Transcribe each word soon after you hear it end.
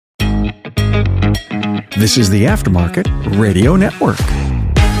This is the Aftermarket Radio Network.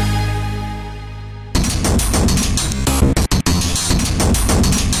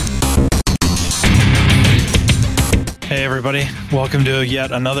 Hey everybody, welcome to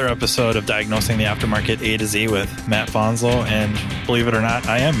yet another episode of Diagnosing the Aftermarket A to Z with Matt Vonslow, and believe it or not,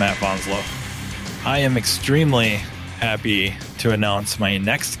 I am Matt Vonslow. I am extremely happy to announce my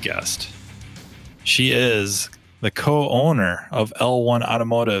next guest. She is the co-owner of L1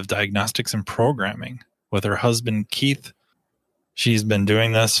 Automotive Diagnostics and Programming with her husband Keith. She's been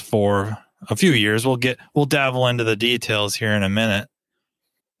doing this for a few years. We'll dabble into the details here in a minute.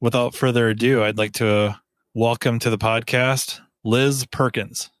 Without further ado, I'd like to welcome to the podcast, Liz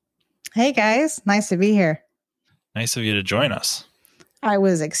Perkins. Hey guys, nice to be here. Nice of you to join us. I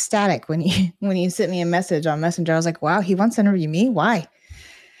was ecstatic when you sent me a message on Messenger. I was like, wow, he wants to interview me? Why?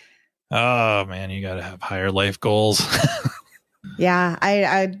 Oh man, you got to have higher life goals. Yeah,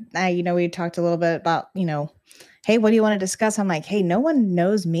 I we talked a little bit about, hey, what do you want to discuss? I'm like, hey, no one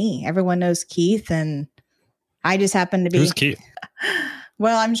knows me. Everyone knows Keith, and I just happen to be. Who's Keith?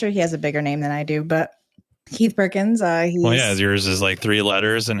 Well, I'm sure he has a bigger name than I do, but Keith Perkins. Well, yeah, yours is like 3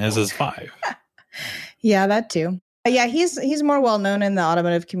 letters and his is 5. Yeah, that too. But yeah, he's more well known in the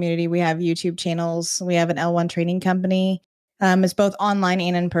automotive community. We have YouTube channels. We have an L1 training company. It's both online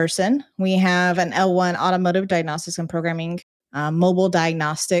and in person. We have an L1 Automotive Diagnostics and Programming, mobile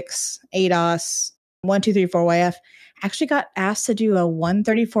diagnostics, ADAS, 1234YF. Actually got asked to do a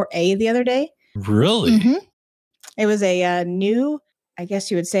 134A the other day. Really? Mm-hmm. It was a new, I guess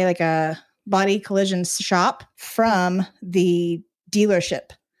you would say, like a body collision shop from the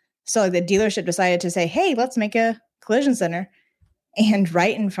dealership. So the dealership decided to say, hey, let's make a collision center. And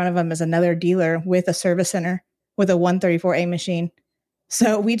right in front of them is another dealer with a service center with a 134A machine.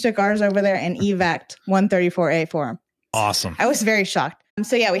 So we took ours over there and evac'd 134A for them. Awesome. I was very shocked.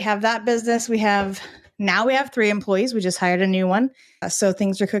 So yeah, we have that business. Now we have 3 employees. We just hired a new one. So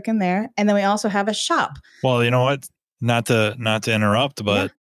things are cooking there. And then we also have a shop. Well, you know what? Not to interrupt, but yeah.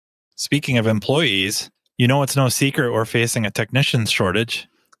 Speaking of employees, it's no secret we're facing a technician shortage,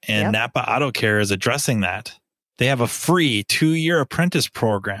 and yep. Napa Auto Care is addressing that. They have a free 2-year apprentice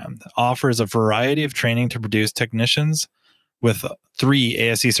program that offers a variety of training to produce technicians with 3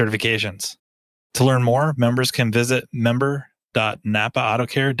 ASE certifications. To learn more, members can visit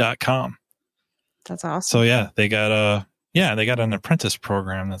member.napaautocare.com. That's awesome. So yeah, they got an apprentice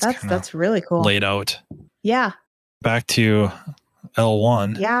program that's really cool. Laid out. Yeah. Back to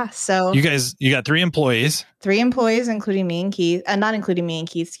L1. Yeah. So you got 3 employees. 3 employees, including me and Keith. Not including me and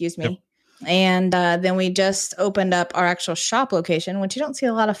Keith, excuse me. Yep. And then we just opened up our actual shop location, which you don't see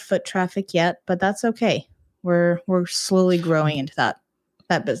a lot of foot traffic yet, but that's okay. We're slowly growing into that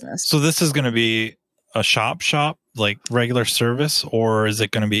business. So this is going to be a shop, like regular service, or is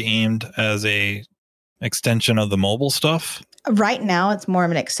it going to be aimed as a extension of the mobile stuff? Right now, it's more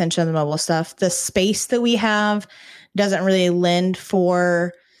of an extension of the mobile stuff. The space that we have doesn't really lend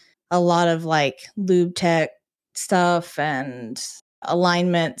for a lot of like lube tech stuff and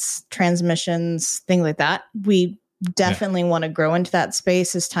alignments, transmissions, things like that. We definitely want to grow into that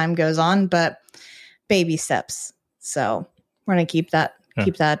space as time goes on, but baby steps. So we're going to keep that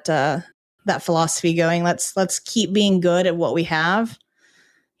philosophy going. Let's keep being good at what we have,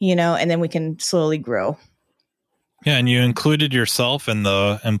 and then we can slowly grow. Yeah, and you included yourself and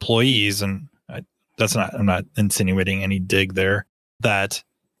the employees, and I'm not insinuating any dig there, that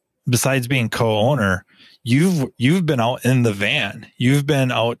besides being co-owner, you've been out in the van. You've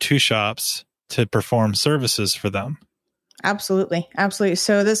been out to shops to perform services for them. Absolutely. Absolutely.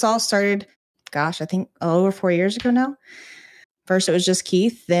 So this all started, I think over 4 years ago now. First it was just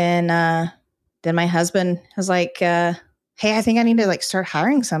Keith. Then my husband was like, hey, I think I need to start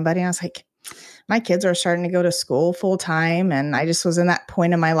hiring somebody. And I was like, my kids are starting to go to school full time. And I just was in that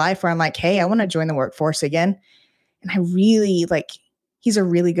point in my life where I'm like, hey, I want to join the workforce again. And I really he's a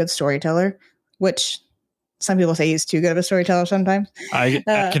really good storyteller, which some people say he's too good of a storyteller sometimes. I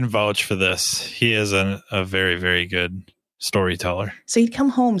can vouch for this. He is a very, very good storyteller. So he'd come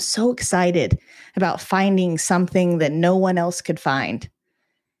home so excited about finding something that no one else could find.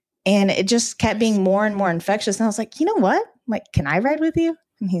 And it just kept being more and more infectious. And I was like, you know what? Can I ride with you?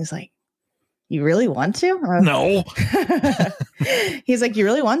 And he's like, you really want to? No. He's like, you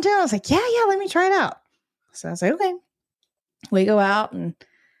really want to? I was like, yeah, let me try it out. So I was like, okay. We go out and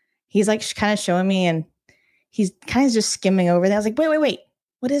he's kind of showing me and he's kind of just skimming over that. I was like, wait.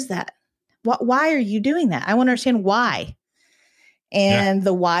 What is that? Why are you doing that? I want to understand why. And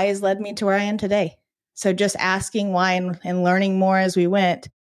the whys led me to where I am today. So just asking why and learning more as we went,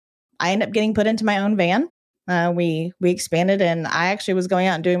 I ended up getting put into my own van. We expanded, and I actually was going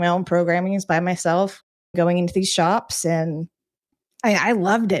out and doing my own programming by myself. going into these shops, and I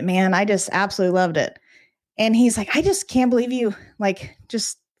loved it, man. I just absolutely loved it. And he's like, I just can't believe you, like,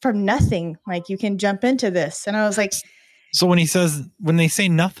 just from nothing, like you can jump into this. And I was like, so when they say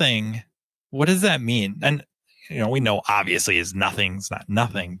nothing, what does that mean? And we know obviously is nothing's not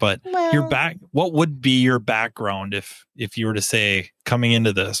nothing, but what would be your background if you were to say coming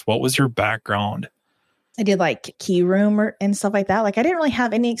into this, what was your background? I did like key room and stuff like that. Like I didn't really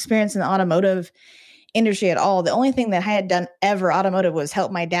have any experience in the automotive industry at all. The only thing that I had done ever automotive was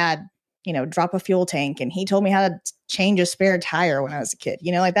help my dad, drop a fuel tank. And he told me how to change a spare tire when I was a kid.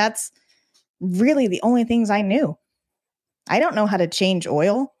 Like that's really the only things I knew. I don't know how to change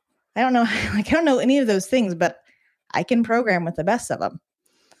oil. I don't know any of those things, but I can program with the best of them.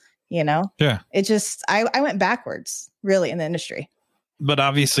 Yeah. It just, I went backwards really in the industry. But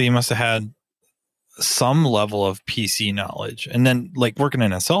obviously you must have had some level of PC knowledge. And then like working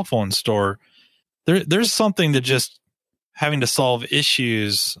in a cell phone store, there's something to just having to solve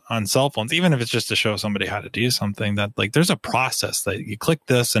issues on cell phones, even if it's just to show somebody how to do something, that like there's a process that you click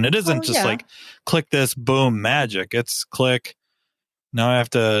this, and it isn't like click this, boom, magic. It's click. Now I have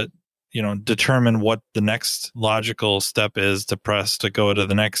to, determine what the next logical step is to press to go to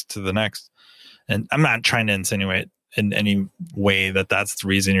the next. And I'm not trying to insinuate in any way that that's the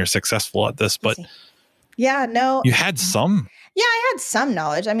reason you're successful at this, but yeah, no, you had some. Yeah, I had some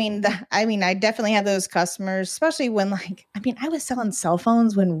knowledge. I mean, I definitely had those customers, especially when I was selling cell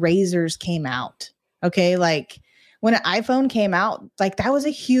phones when Razors came out. Okay. Like when an iPhone came out, like that was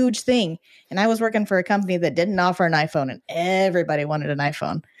a huge thing. And I was working for a company that didn't offer an iPhone, and everybody wanted an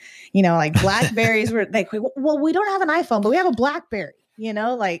iPhone. Like Blackberries were like, well, we don't have an iPhone, but we have a Blackberry,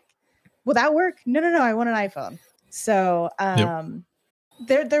 like, will that work? No, I want an iPhone. So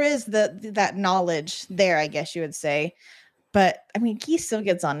there is that knowledge there, I guess you would say. But I mean, Keith still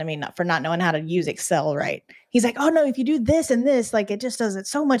gets on to me for not knowing how to use Excel right. He's like, oh no, if you do this and this, like it just does it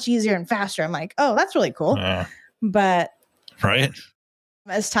so much easier and faster. I'm like, oh, that's really cool. But right.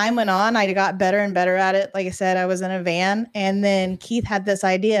 As time went on, I got better and better at it. Like I said, I was in a van, and then Keith had this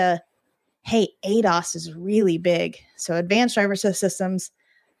idea. Hey, ADAS is really big. So advanced driver systems,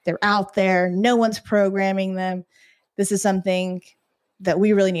 they're out there. No one's programming them. This is something that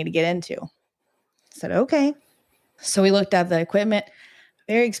we really need to get into. I said, okay. So we looked at the equipment,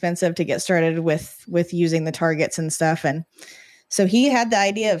 very expensive to get started with using the targets and stuff. And so he had the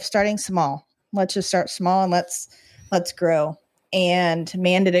idea of starting small. Let's just start small and let's grow. And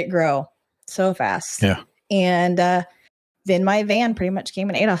man, did it grow so fast. Yeah. And then my van pretty much became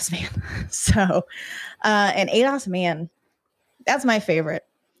an ADAS van. So an ADAS van, that's my favorite.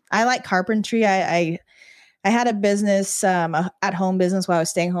 I like carpentry. I had a business, at home business while I was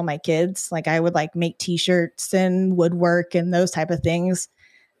staying home with my kids. Like I would like make t-shirts and woodwork and those type of things,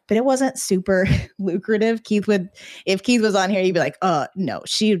 but it wasn't super lucrative. If Keith was on here, he'd be like, no,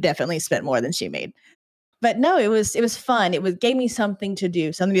 she definitely spent more than she made. But no, it was fun. It gave me something to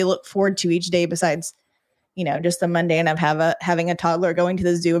do, something to look forward to each day besides, just the mundane of having a toddler going to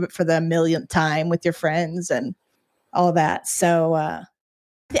the zoo for the millionth time with your friends and all that. So,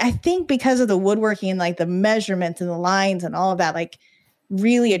 I think because of the woodworking, like the measurements and the lines and all of that, like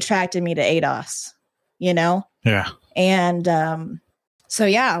really attracted me to ADAS, Yeah. And so,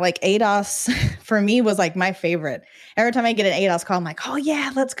 yeah, like ADAS for me was like my favorite. Every time I get an ADAS call, I'm like, oh,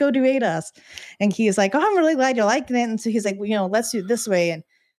 yeah, let's go do ADAS. And he's like, oh, I'm really glad you liked it. And so he's like, well, let's do it this way. And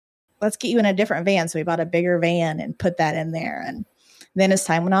let's get you in a different van. So we bought a bigger van and put that in there. And then as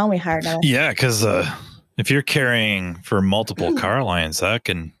time went on, we hired another. Yeah, because if you're carrying for multiple car lines, that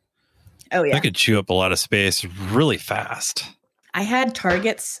could chew up a lot of space really fast. I had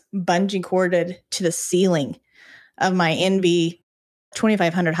targets bungee corded to the ceiling of my NV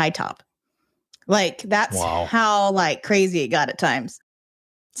 2500 high top. Like that's how like crazy it got at times.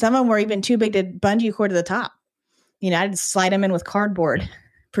 Some of them were even too big to bungee cord to the top. I'd slide them in with cardboard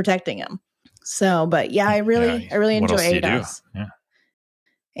protecting them. So, but yeah, I really enjoy ADAS. Yeah.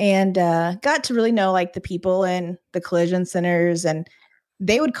 And got to really know like the people in the collision centers, and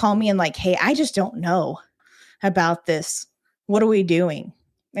they would call me and like, hey, I just don't know about this. What are we doing?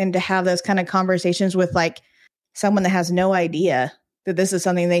 And to have those kind of conversations with like someone that has no idea that this is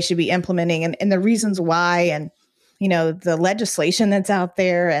something they should be implementing, and the reasons why, and, the legislation that's out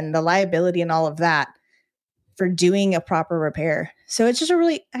there and the liability and all of that for doing a proper repair. So it's just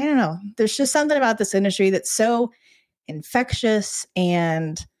I don't know. There's just something about this industry that's so infectious.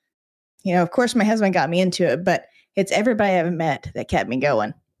 And, of course my husband got me into it, but it's everybody I've met that kept me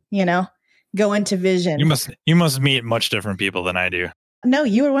going, go into vision. You must meet much different people than I do. No,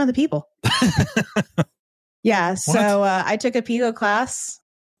 you were one of the people. Yeah. So I took a PICO class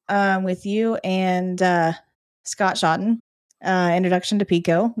with you and Scott Shotton, Introduction to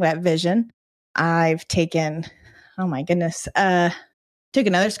Pico at Vision. I've taken, oh my goodness, took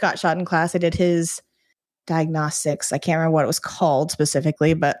another Scott Shotton class. I did his diagnostics. I can't remember what it was called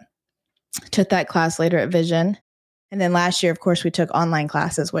specifically, but took that class later at Vision. And then last year, of course, we took online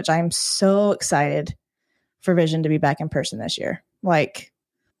classes, which I'm so excited for Vision to be back in person this year. Like,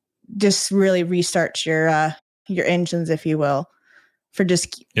 just really restart your engines, if you will, for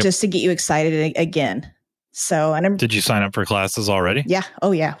just to get you excited again. So, and did you sign up for classes already? Yeah.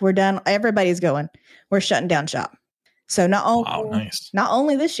 Oh yeah. We're done. Everybody's going. We're shutting down shop. So not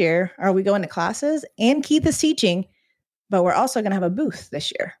only this year are we going to classes and Keith is teaching, but we're also going to have a booth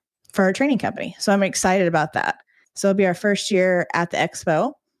this year for our training company. So I'm excited about that. So it'll be our first year at the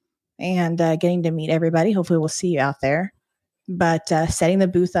expo and getting to meet everybody. Hopefully we'll see you out there. But setting the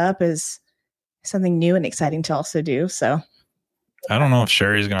booth up is something new and exciting to also do. So I don't know if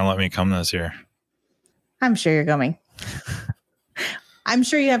Sherry's going to let me come this year. I'm sure you're going. I'm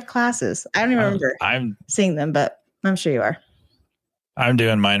sure you have classes. I don't even remember seeing them, but I'm sure you are. I'm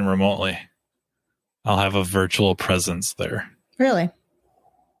doing mine remotely. I'll have a virtual presence there. Really?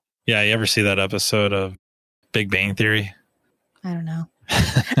 Yeah. You ever see that episode of Big Bang Theory? I don't know.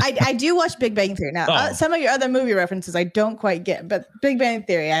 I do watch Big Bang Theory. Now, some of your other movie references I don't quite get, but Big Bang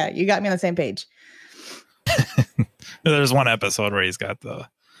Theory, you got me on the same page. There's one episode where he's got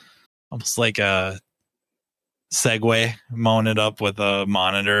almost like a Segway mounted up with a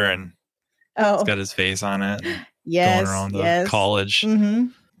monitor and it's got his face on it. Yes. Going around the college. Mm-hmm.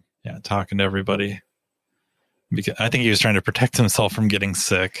 Yeah. Talking to everybody. Because I think he was trying to protect himself from getting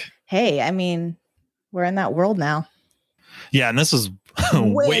sick. Hey, I mean, we're in that world now. Yeah. And this was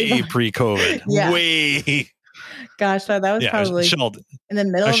way pre-COVID. Yeah. Way. Gosh, that was probably Sheldon. In the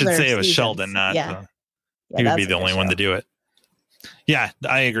middle of their I should say it was seasons. Sheldon, not he would be the only one to do it. Yeah,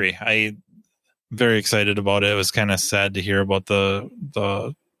 I agree. Very excited about it. It was kind of sad to hear about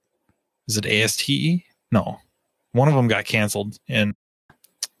the is it ASTE? No. One of them got canceled in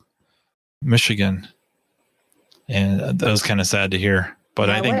Michigan. And that was kind of sad to hear. But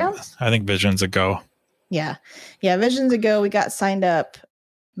I think Vision's a go. Yeah. Yeah, Vision's a go. We got signed up.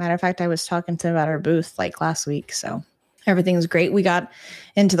 Matter of fact, I was talking to him about our booth like last week. So everything's great. We got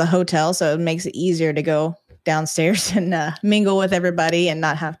into the hotel, so it makes it easier to go downstairs and mingle with everybody and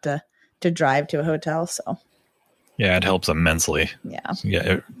not have to drive to a hotel. So yeah, it helps immensely.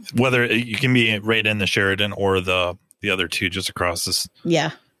 Yeah. Whether you can be right in the Sheridan or the other two just across this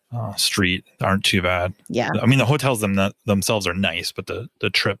street aren't too bad. Yeah. I mean, the hotels themselves are nice, but the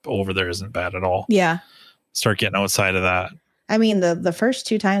trip over there isn't bad at all. Yeah. Start getting outside of that. I mean, the first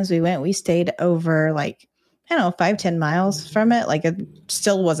 2 times we went, we stayed over 5-10 miles from it. Like, it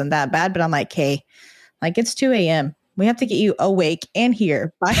still wasn't that bad, but I'm like, hey, it's 2 a.m. We have to get you awake and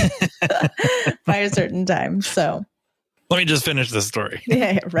here by a certain time. So let me just finish this story.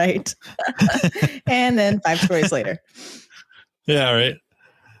 Yeah, right. And then 5 stories later. Yeah, right.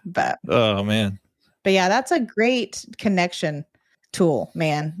 But oh man. But yeah, that's a great connection tool,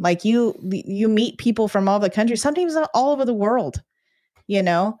 man. Like you meet people from all the countries, sometimes all over the world,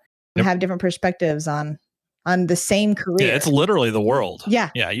 have different perspectives on the same career. Yeah, it's literally the world.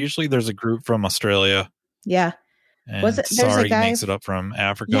 Yeah. Yeah. Usually there's a group from Australia. Yeah. And Sari makes it up from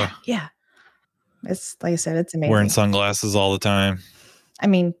Africa. Yeah. It's like I said, it's amazing. Wearing sunglasses all the time. I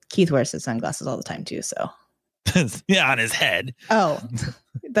mean, Keith wears his sunglasses all the time too, so. Yeah, on his head. Oh,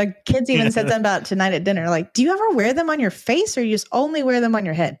 the kids even said something about tonight at dinner. Like, do you ever wear them on your face or you just only wear them on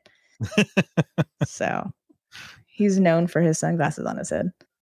your head? So he's known for his sunglasses on his head.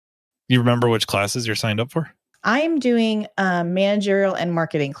 You remember which classes you're signed up for? I'm doing managerial and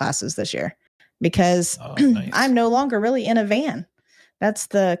marketing classes this year because nice. I'm no longer really in a van. That's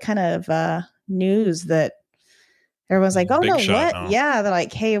the kind of news that everyone's like, oh, no, what? Oh. Yeah. They're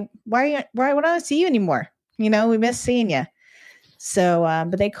like, hey, why would I see you anymore? We miss seeing you. So,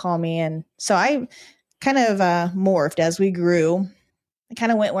 but they call me. And so I kind of morphed as we grew. I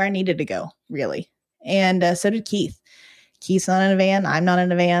kind of went where I needed to go, really. And so did Keith. Keith's not in a van. I'm not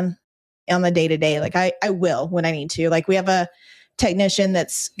in a van on the day-to-day. Like I will when I need to. Like we have a technician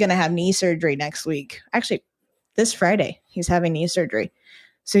that's going to have knee surgery next week. Actually, this Friday, he's having knee surgery.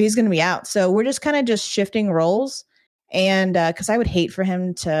 So he's going to be out. So we're just kind of shifting roles. And because I would hate for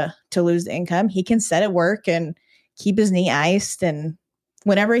him to lose the income, he can set at work and keep his knee iced. And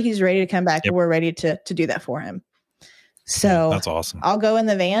whenever he's ready to come back, we're ready to do that for him. So that's awesome. I'll go in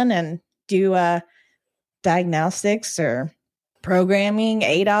the van and do diagnostics or programming,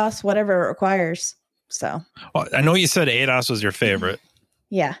 ADOS, whatever it requires. So I know you said ADOS was your favorite.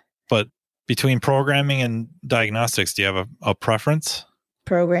 Yeah. But between programming and diagnostics, do you have a preference?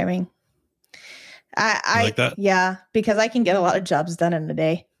 Programming. I like that? Yeah, because I can get a lot of jobs done in a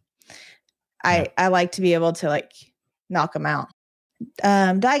day. I like to be able to like knock them out.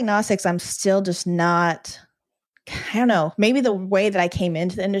 Diagnostics, I'm still just not, I don't know, maybe the way that I came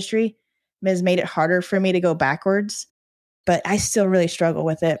into the industry has made it harder for me to go backwards, but I still really struggle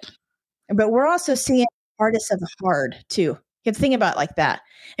with it. But we're also seeing hardest of the hard too. You have to think about it like that.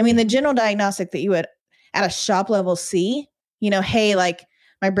 I mean, the general diagnostic that you would at a shop level see, hey, like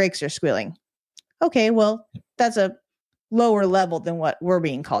my brakes are squealing. Okay, well, that's a lower level than what we're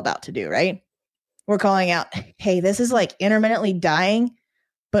being called out to do, right? We're calling out, hey, this is like intermittently dying,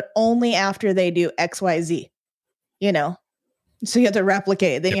 but only after they do X, Y, Z, So you have to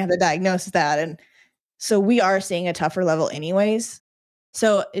replicate, then you have to diagnose that. And so we are seeing a tougher level anyways.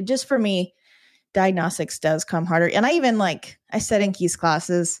 So it just for me, diagnostics does come harder. And I even I said in Keith's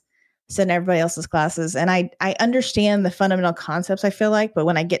classes, said in everybody else's classes, and I understand the fundamental concepts, I feel like, but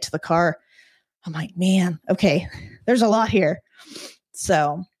when I get to the car, I'm like, man, okay, there's a lot here.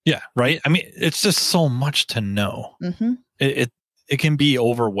 So yeah, right. I mean, it's just so much to know. Mm-hmm. It can be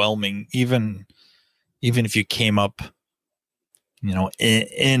overwhelming, even if you came up,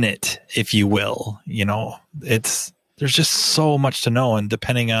 in it, if you will. There's just so much to know, and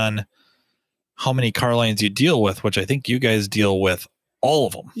depending on how many car lines you deal with, which I think you guys deal with all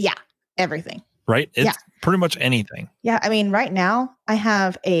of them. Yeah, everything. Right? It's pretty much anything. Yeah, I mean, right now I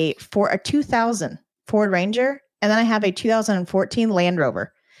have a 2000 Ford Ranger, and then I have a 2014 Land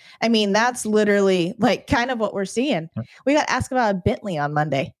Rover. I mean, that's literally kind of what we're seeing. We got asked about a Bentley on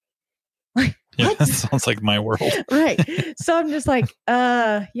Monday. Yeah, that sounds like my world. Right. So I'm just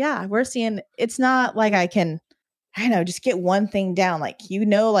yeah, we're seeing, it's not like I can, just get one thing down.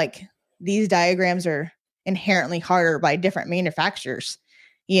 These diagrams are inherently harder by different manufacturers,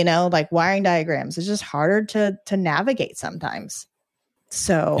 wiring diagrams. It's just harder to navigate sometimes.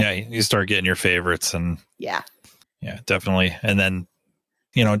 So yeah, you start getting your favorites and yeah, definitely. And then,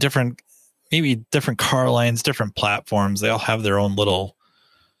 different car lines, different platforms, they all have their own little,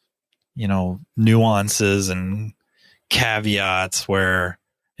 nuances and caveats where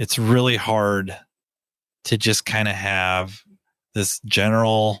it's really hard to just kind of have this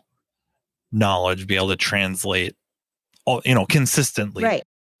general knowledge, be able to translate all, consistently. Right.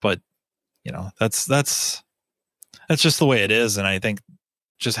 But, that's just the way it is. And I think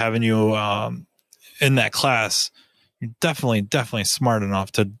just having you in that class, you're definitely smart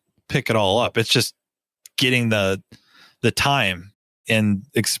enough to pick it all up. It's just getting the time and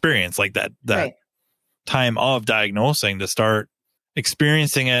experience, like that right. time of diagnosing, to start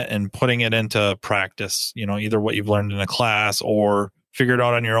experiencing it and putting it into practice, either what you've learned in a class or figured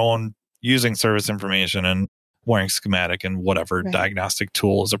out on your own using service information and wiring schematic and whatever right. diagnostic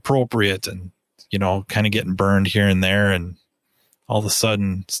tool is appropriate, and, kind of getting burned here and there. And all of a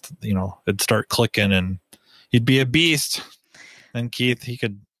sudden, it'd start clicking and you'd be a beast. And Keith, he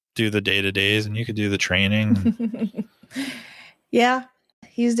could do the day-to-days and you could do the training. Yeah,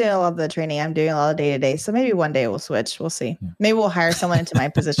 he's doing a lot of the training. I'm doing a lot of day-to-day. So maybe one day we'll switch. We'll see. Maybe we'll hire someone into my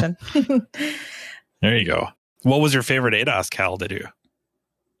position. There you go. What was your favorite ADAS cal to do?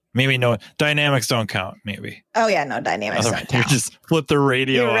 Maybe no, dynamics don't count, maybe. Oh, yeah, no, dynamics don't count. You just flip the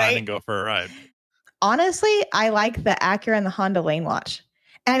radio on and go for a ride. Honestly, I like the Acura and the Honda Lane Watch.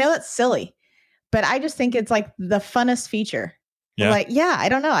 And I know that's silly, but I just think it's the funnest feature. Yeah. I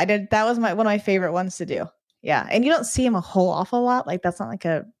don't know. That was one of my favorite ones to do. Yeah. And you don't see them a whole awful lot. That's not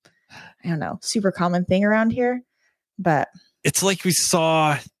a, I don't know, super common thing around here, but it's we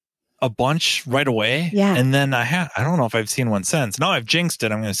saw a bunch right away. Yeah. And then I don't know if I've seen one since. Now I've jinxed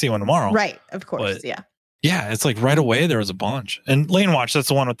it. I'm going to see one tomorrow. Right. Of course. But, yeah. Yeah. It's right away. There was a bunch. And Lane Watch, that's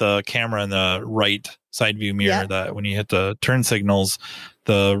the one with the camera in the right side view mirror that when you hit the turn signals,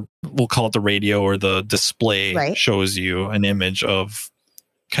 we'll call it the radio or the display shows you an image of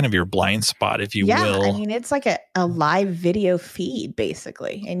kind of your blind spot, if you will. I mean, it's like a live video feed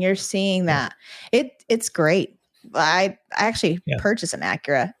basically. And you're seeing that. It's great. I actually purchased an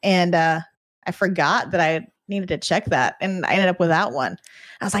Acura, and I forgot that I needed to check that, and I ended up without one.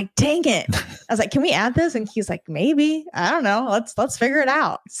 I was like, dang it. I was like, can we add this? And he's like, maybe. I don't know. Let's figure it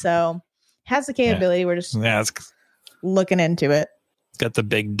out. So it has the capability. We're just looking into it. It's got the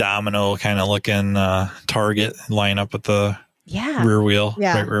big domino kind of looking target line up with the rear wheel,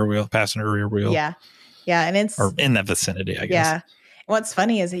 right rear wheel, passenger rear wheel. Yeah. Yeah. And it's or in that vicinity, I guess. Yeah. What's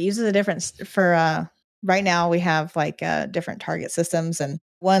funny is it uses a different for right now we have different target systems, and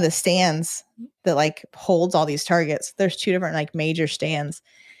one of the stands that holds all these targets, there's two different major stands.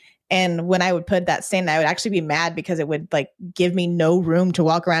 And when I would put that stand, I would actually be mad because it would give me no room to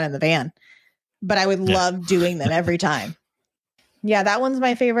walk around in the van, but I would love doing them every time. Yeah, that one's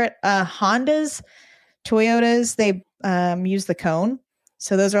my favorite. Hondas, Toyotas, they use the cone.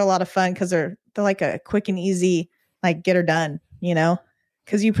 So those are a lot of fun because they're like a quick and easy, like get her done,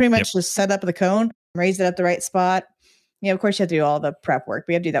 because you pretty much just set up the cone, raise it at the right spot. Of course you have to do all the prep work.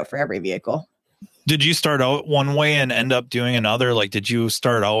 We have to do that for every vehicle. Did you start out one way and end up doing another? Like, did you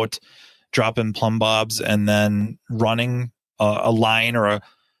start out dropping plumb bobs and then running a line or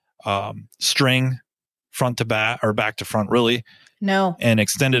a string front to back or back to front, really? No. And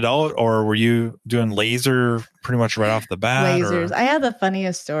extend it out, or were you doing laser pretty much right off the bat? Lasers. I had the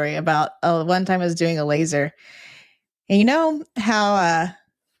funniest story about one time I was doing a laser. And you know how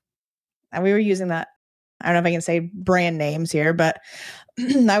we were using that, I don't know if I can say brand names here, but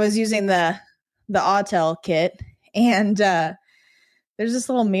I was using the Autel kit, and there's this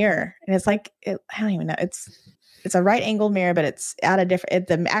little mirror, and it's like, I don't even know. It's a right angle mirror, but it's at a different,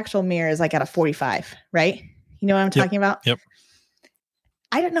 the actual mirror is like at a 45, right? You know what I'm talking about? Yep.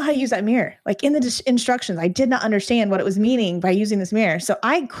 I didn't know how to use that mirror. Like in the instructions, I did not understand what it was meaning by using this mirror. So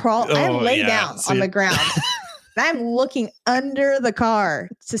I lay down on the ground. I'm looking under the car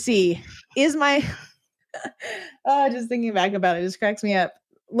to see, is my, just thinking back about it just cracks me up.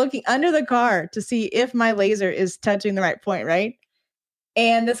 Looking under the car to see if my laser is touching the right point, right?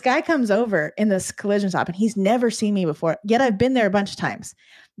 And this guy comes over in this collision shop, and he's never seen me before. Yet I've been there a bunch of times.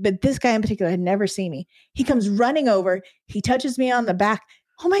 But this guy in particular had never seen me. He comes running over. He touches me on the back.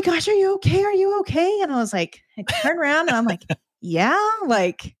 Oh my gosh, are you okay? Are you okay? And I was like, I turn around and I'm like, yeah,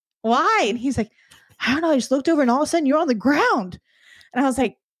 like, why? And he's like, I don't know. I just looked over and all of a sudden you're on the ground. And I was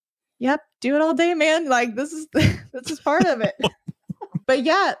like, yep, do it all day, man. Like this is part of it. But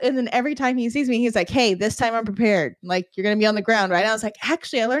yeah, and then every time he sees me, he's like, hey, this time I'm prepared. Like, you're going to be on the ground, right? And I was like,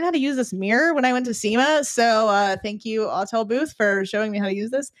 actually, I learned how to use this mirror when I went to SEMA. So thank you, Autel booth, for showing me how to use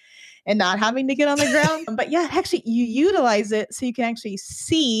this and not having to get on the ground. But yeah, actually, you utilize it so you can actually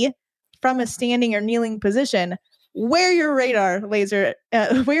see from a standing or kneeling position where your laser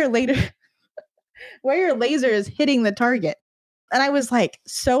is hitting the target. And I was like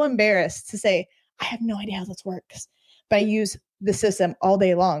so embarrassed to say, I have no idea how this works, but I use the system all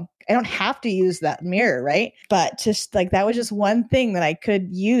day long. I don't have to use that mirror, right? But just like that was just one thing that I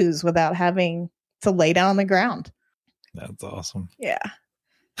could use without having to lay down on the ground. That's awesome. Yeah.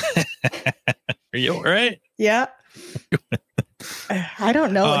 Are you all right? Yeah. I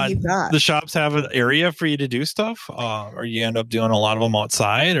don't know what you thought. The shops have an area for you to do stuff, or you end up doing a lot of them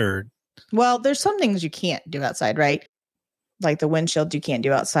outside, or? Well, there's some things you can't do outside, right? Like the windshield you can't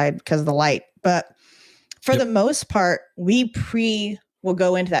do outside because of the light. But for the most part, we will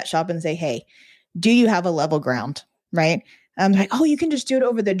go into that shop and say, hey, do you have a level ground? Right? I'm like, oh, you can just do it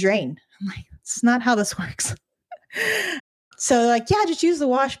over the drain. I'm like, it's not how this works. So they're like, yeah, just use the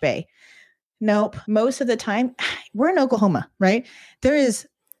wash bay. Nope. Most of the time, we're in Oklahoma, right? There is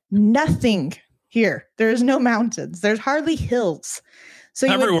nothing here. There's no mountains. There's hardly hills. So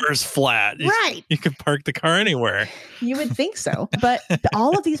everywhere's flat. Right. You can park the car anywhere. You would think so. But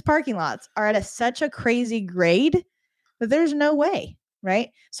all of these parking lots are at such a crazy grade that there's no way,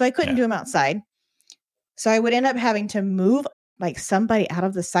 right? So I couldn't do them outside. So I would end up having to move like somebody out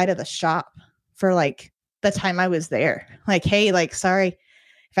of the side of the shop for like the time I was there. Like, hey, like, sorry,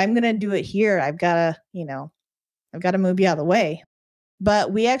 if I'm going to do it here, I've got to move you out of the way.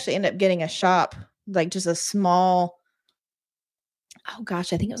 But we actually ended up getting a shop, like just a small, oh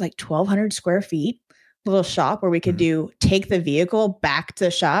gosh, I think it was like 1,200 square feet, little shop where we could take the vehicle back to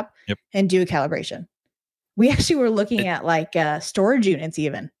the shop and do a calibration. We actually were looking at like storage units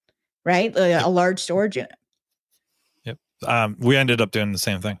even, right? A large storage unit. Yep. We ended up doing the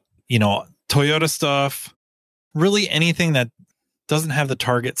same thing. Toyota stuff, really anything that doesn't have the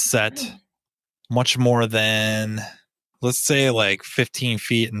target set much more than, let's say, like 15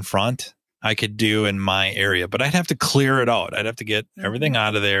 feet in front. I could do in my area, but I'd have to clear it out. I'd have to get everything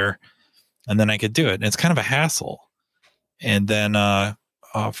out of there, and then I could do it. And it's kind of a hassle. And then a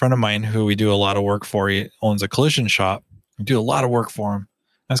friend of mine who we do a lot of work for, he owns a collision shop. We do a lot of work for him.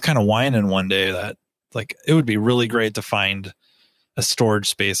 I was kind of whining one day that like it would be really great to find a storage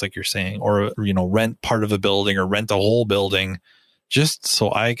space, like you're saying, or rent part of a building or rent a whole building, just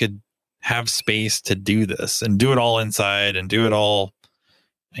so I could have space to do this and do it all inside and do it all,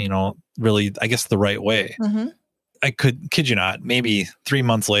 really, I guess, the right way. Mm-hmm. I kid you not, maybe 3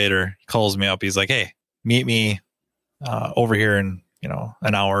 months later, he calls me up. He's like, hey, meet me over here in,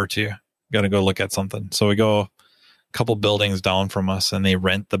 an hour or two. Got to go look at something. So we go a couple buildings down from us, and they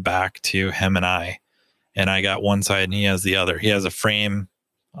rent the back to him and I. And I got one side and he has the other. He has a frame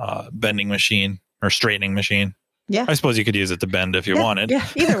bending machine or straightening machine. Yeah. I suppose you could use it to bend if you wanted. Yeah,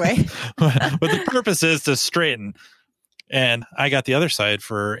 either way. But the purpose is to straighten. And I got the other side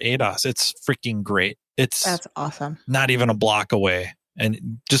for ADAS. It's freaking great. That's awesome. Not even a block away.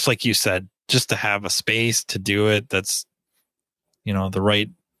 And just like you said, just to have a space to do it, that's,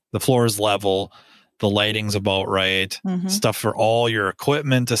 the floor is level, the lighting's about right, stuff for all your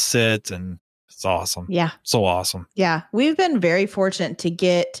equipment to sit, and it's awesome. Yeah. So awesome. Yeah. We've been very fortunate to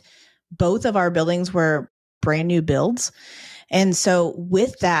get both of our buildings were brand new builds. And so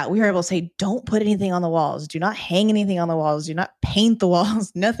with that, we were able to say, don't put anything on the walls. Do not hang anything on the walls. Do not paint the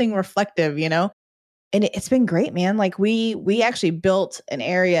walls. Nothing reflective, And it's been great, man. Like we actually built an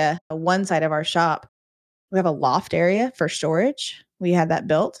area, one side of our shop. We have a loft area for storage. We had that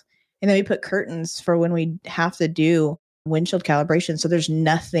built. And then we put curtains for when we have to do windshield calibration. So there's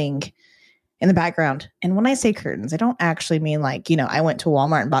nothing in the background. And when I say curtains, I don't actually mean like, I went to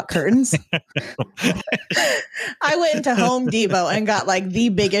Walmart and bought curtains. I went into Home Depot and got like the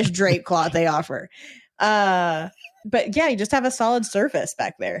biggest drape cloth they offer. But yeah, you just have a solid surface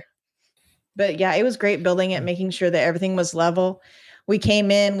back there. But yeah, it was great building it, making sure that everything was level. We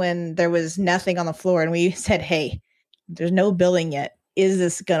came in when there was nothing on the floor and we said, hey, there's no building yet. Is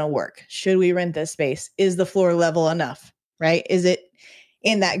this going to work? Should we rent this space? Is the floor level enough? Right? Is it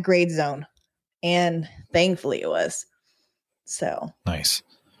in that grade zone? And thankfully it was. So nice.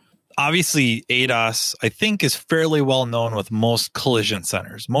 Obviously, ADAS, I think, is fairly well known with most collision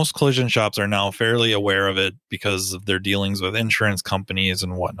centers. Most collision shops are now fairly aware of it because of their dealings with insurance companies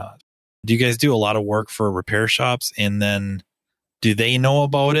and whatnot. Do you guys do a lot of work for repair shops? And then do they know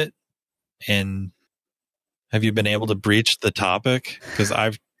about it? And have you been able to breach the topic? Because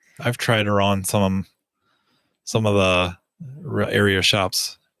I've tried around some of the area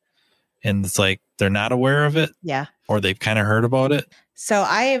shops, and it's like they're not aware of it. Yeah. Or they've kind of heard about it. So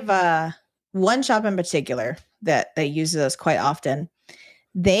I have one shop in particular that uses us quite often.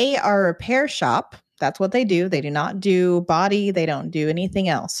 They are a repair shop. That's what they do. They do not do body. They don't do anything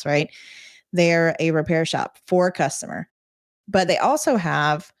else, right? They're a repair shop for a customer. But they also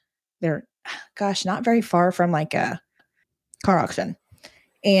have, they're, not very far from like a car auction.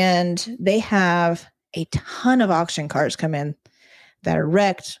 And they have a ton of auction cars come in that are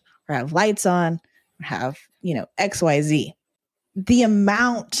wrecked or have lights on or have, XYZ. The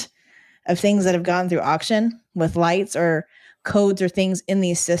amount of things that have gone through auction with lights or codes or things in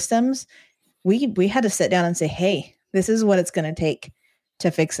these systems, we had to sit down and say, hey, this is what it's going to take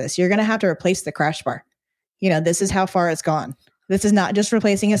to fix this. You're going to have to replace the crash bar. This is how far it's gone. This is not just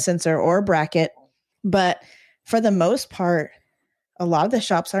replacing a sensor or a bracket, but for the most part, a lot of the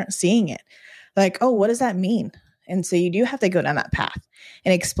shops aren't seeing it. Like, oh, what does that mean? And so you do have to go down that path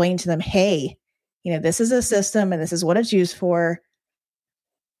and explain to them, hey, this is a system and this is what it's used for.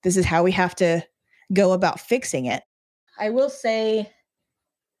 This is how we have to go about fixing it. I will say,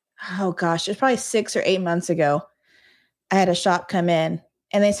 oh gosh, it's probably 6 or 8 months ago. I had a shop come in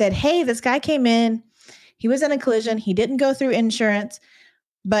and they said, hey, this guy came in. He was in a collision. He didn't go through insurance,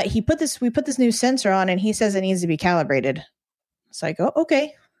 but we put this new sensor on and he says it needs to be calibrated. It's like, oh,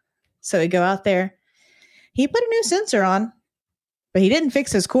 okay. So we go out there. He put a new sensor on, but he didn't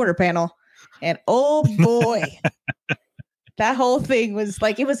fix his quarter panel. And oh boy, that whole thing was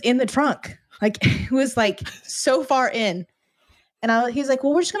like, it was in the trunk. Like it was like so far in. And he's like,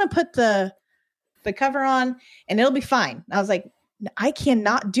 well, we're just going to put the cover on and it'll be fine. I was like, I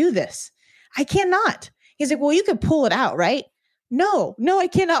cannot do this. I cannot. He's like, well, you could pull it out, right? No, I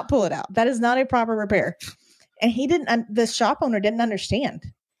cannot pull it out. That is not a proper repair. And the shop owner didn't understand.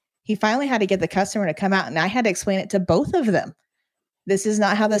 He finally had to get the customer to come out and I had to explain it to both of them. This is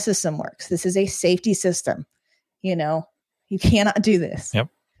not how the system works. This is a safety system. You cannot do this. Yep.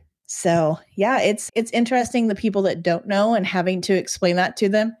 So yeah, it's interesting the people that don't know and having to explain that to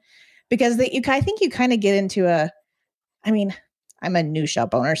them because I think you kind of get into I'm a new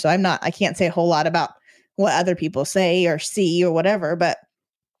shop owner, so I can't say a whole lot about what other people say or see or whatever, but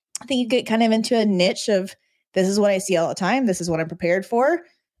I think you get kind of into a niche of this is what I see all the time. This is what I'm prepared for.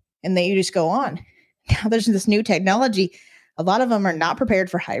 And then you just go on. Now there's this new technology. A lot of them are not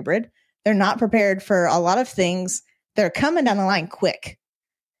prepared for hybrid. They're not prepared for a lot of things that are coming down the line quick.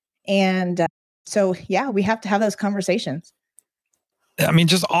 And so, yeah, we have to have those conversations.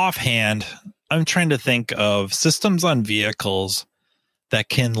 Just offhand, I'm trying to think of systems on vehicles that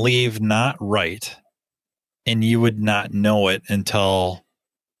can leave not right, and you would not know it until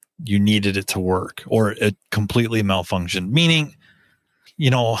you needed it to work or it completely malfunctioned. Meaning,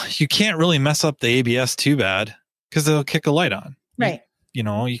 you can't really mess up the ABS too bad because it'll kick a light on. Right.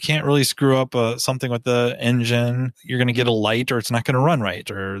 You can't really screw up something with the engine. You're going to get a light or it's not going to run right,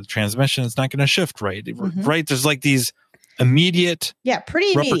 or the transmission is not going to shift right. Mm-hmm. Right. There's like these immediate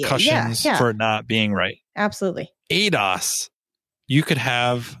pretty immediate repercussions for it not being right. Absolutely. ADAS, you could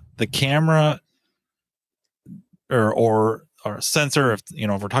have the camera or sensor, if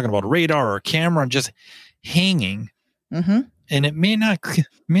we're talking about radar or camera, just hanging, Mm-hmm. and it may not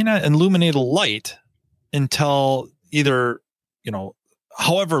illuminate a light until either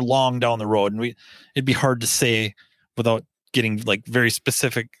however long down the road, and it'd be hard to say without getting like very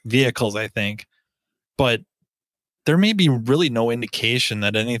specific vehicles, I think, but there may be really no indication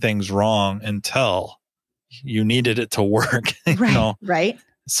that anything's wrong until you needed it to work. Right. Right.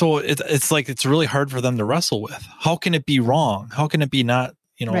 So it's like, it's really hard for them to wrestle with. How can it be wrong? How can it be not,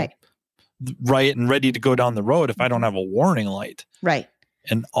 right and ready to go down the road if I don't have a warning light? Right.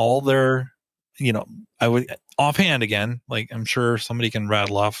 And all their, I would offhand again, like I'm sure somebody can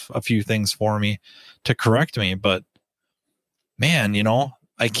rattle off a few things for me to correct me, but man,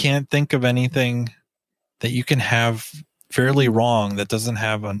 I can't think of anything that you can have fairly wrong that doesn't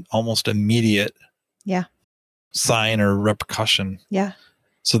have an almost immediate sign or repercussion. Yeah.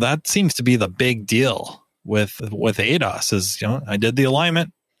 So that seems to be the big deal with ADAS is, I did the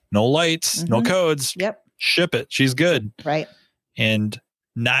alignment, no lights, no codes. Yep. Ship it. She's good. Right. And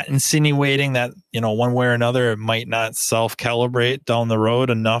not insinuating that, one way or another, it might not self-calibrate down the road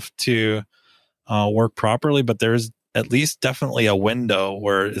enough to work properly, but there's at least definitely a window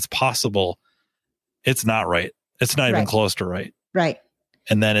where it's possible it's not right. It's not even close to right. Right.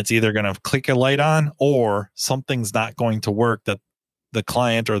 And then it's either going to click a light on or something's not going to work that the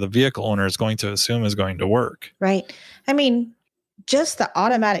client or the vehicle owner is going to assume is going to work. Right. I mean, just the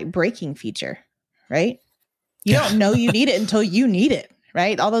automatic braking feature, right? You don't know you need it until you need it,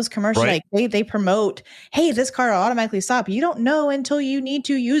 right? All those commercials, like they promote, hey, this car will automatically stop. You don't know until you need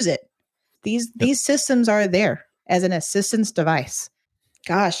to use it. These systems are there as an assistance device.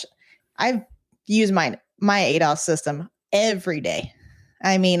 Gosh, I've used my ADAS system every day.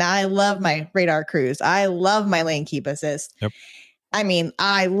 I mean, I love my radar cruise. I love my lane keep assist. Yep. I mean,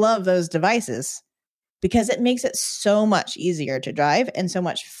 I love those devices because it makes it so much easier to drive and so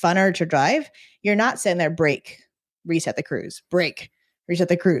much funner to drive. You're not sitting there, brake, reset the cruise, brake, reset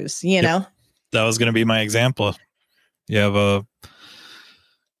the cruise, know? That was going to be my example. You have a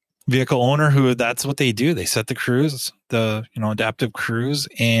vehicle owner who that's what they do. They set the cruise, the, adaptive cruise.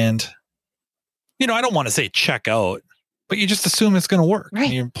 And, I don't want to say check out, but you just assume it's going to work.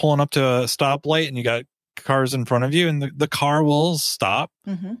 Right. You're pulling up to a stoplight and you got cars in front of you and the car will stop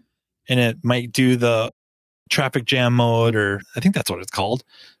and it might do the traffic jam mode, or I think that's what it's called,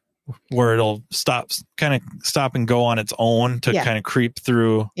 where it'll stop and go on its own to kind of creep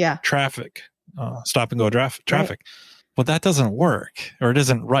through traffic, stop and go traffic. Right. But that doesn't work, or it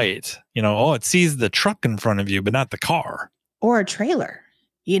isn't right. It sees the truck in front of you, but not the car or a trailer,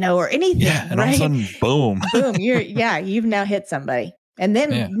 or anything. Yeah. And all of a sudden, boom, boom. You've now hit somebody. And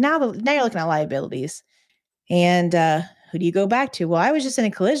then now you're looking at liabilities. And who do you go back to? Well, I was just in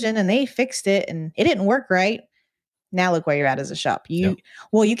a collision and they fixed it and it didn't work right. Now look where you're at as a shop. You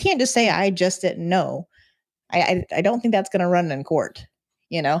can't just say, I just didn't know. I don't think that's going to run in court,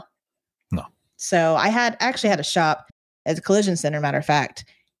 No. So I actually had a shop at a collision center, matter of fact,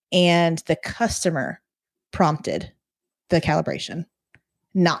 and the customer prompted the calibration,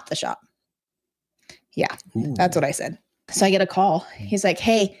 not the shop. Yeah, Ooh. That's what I said. So I get a call. He's like,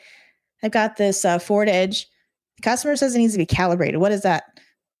 hey, I've got this Ford Edge. The customer says it needs to be calibrated. What is that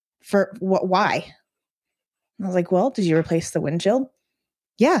for? Why? And I was like, well, did you replace the windshield?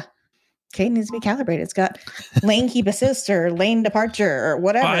 Yeah. Okay, it needs to be calibrated. It's got lane keep assist or lane departure or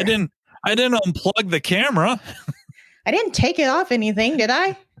whatever. I didn't unplug the camera. I didn't take it off anything, did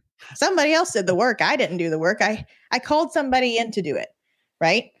I? Somebody else did the work. I didn't do the work. I called somebody in to do it,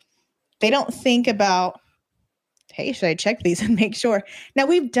 right? They don't think about, hey, should I check these and make sure? Now,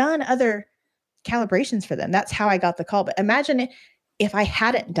 we've done other calibrations for them. That's how I got the call. But imagine if I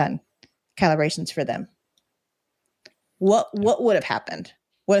hadn't done calibrations for them. What would have happened?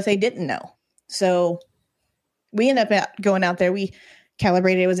 What if they didn't know? So we ended up going out there. We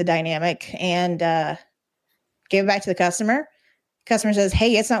calibrated. It was a dynamic and gave it back to the customer. Customer says,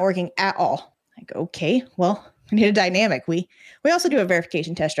 hey, it's not working at all. I go, okay, well, we need a dynamic. We also do a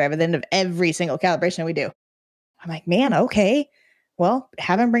verification test drive at the end of every single calibration we do. I'm like, man, okay, well,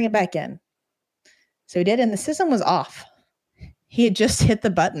 have him bring it back in. So he did, and the system was off. He had just hit the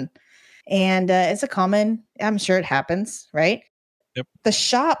button. And it's a common, I'm sure it happens, right? Yep. The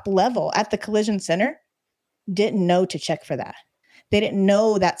shop level at the collision center didn't know to check for that. They didn't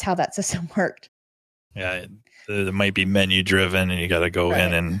know that's how that system worked. Yeah, it might be menu driven and you got to go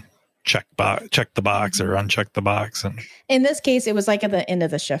in and check the box or uncheck the box. And in this case, it was like at the end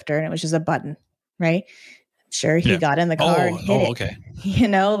of the shifter and it was just a button, right? Sure, he got in the car and hit it. Okay.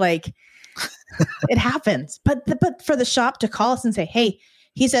 Like It happens. But for the shop to call us and say, hey,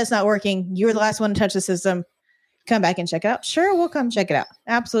 he says it's not working. You were the last one to touch the system. Come back and check it out. Sure, we'll come check it out.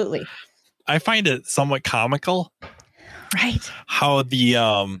 Absolutely. I find it somewhat comical. Right. How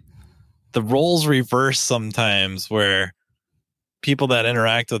the roles reverse sometimes, where people that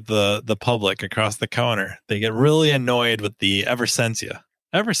interact with the public across the counter, they get really annoyed with the ever sent you.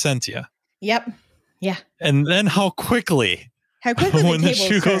 Yep. Yeah. And then how quickly when the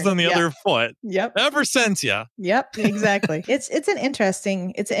shoe goes on the other foot. Yep. Ever since, yeah. Yep. Exactly. It's an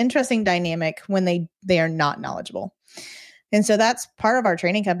interesting dynamic when they are not knowledgeable. And so that's part of our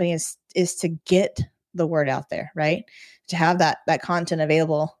training company is to get the word out there, right? To have that content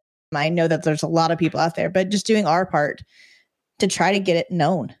available. I know that there's a lot of people out there, but just doing our part to try to get it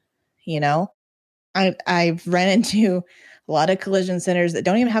known. I've run into a lot of collision centers that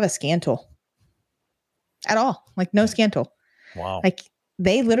don't even have a scan tool at all. Like no scan tool. Wow. Like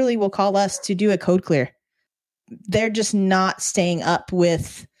they literally will call us to do a code clear. They're just not staying up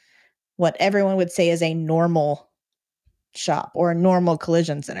with what everyone would say is a normal shop or a normal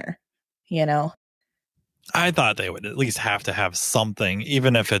collision center, I thought they would at least have to have something,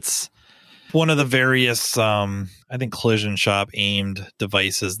 even if it's one of the various, I think, collision shop aimed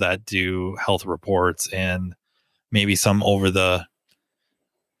devices that do health reports and maybe some what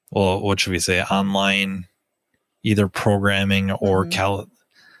should we say, online, either programming or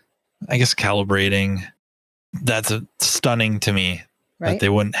calibrating. That's stunning to me, right? That they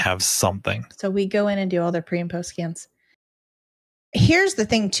wouldn't have something. So we go in and do all their pre and post scans. Here's the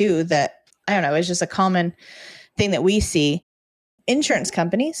thing too, that I don't know, it's just a common thing that we see. Insurance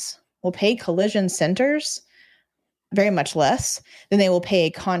companies will pay collision centers very much less than they will pay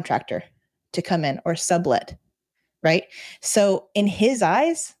a contractor to come in or sublet, right? So in his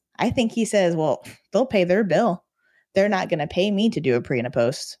eyes, I think he says, well, they'll pay their bill. They're not going to pay me to do a pre and a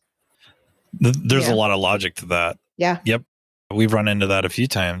post. There's a lot of logic to that. Yeah. Yep. We've run into that a few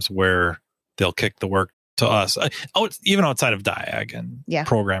times where they'll kick the work to us. Even outside of Diag and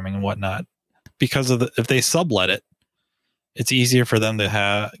programming and whatnot, because if they sublet it, it's easier for them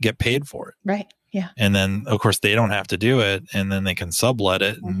to get paid for it. Right. Yeah. And then of course they don't have to do it, and then they can sublet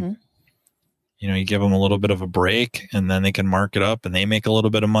it. And, you give them a little bit of a break, and then they can mark it up, and they make a little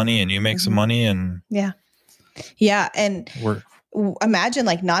bit of money, and you make some money. And yeah. And imagine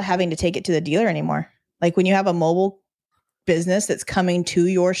like not having to take it to the dealer anymore. Like when you have a mobile business that's coming to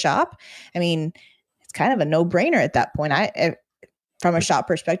your shop, I mean, it's kind of a no-brainer at that point. From a shop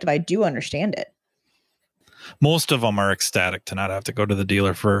perspective, I do understand it. Most of them are ecstatic to not have to go to the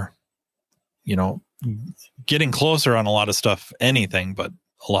dealer for, getting closer on a lot of stuff, anything, but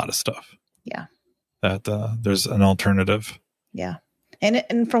a lot of stuff. Yeah. That there's an alternative. Yeah.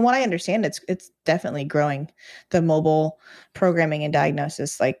 And from what I understand, it's definitely growing, the mobile programming and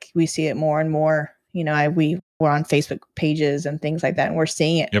diagnosis. Like we see it more and more. We're on Facebook pages and things like that, and we're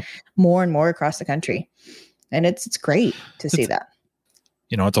seeing it more and more across the country. And it's great to see that.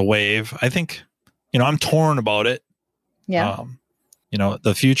 It's a wave. I think, I'm torn about it. Yeah.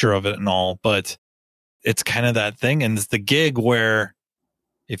 The future of it and all, but it's kind of that thing. And it's the gig where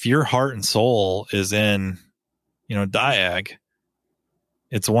if your heart and soul is in, Diag,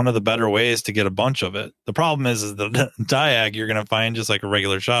 it's one of the better ways to get a bunch of it. The problem is the Diag you're going to find, just like a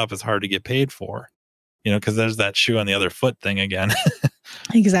regular shop, is hard to get paid for, because there's that shoe on the other foot thing again.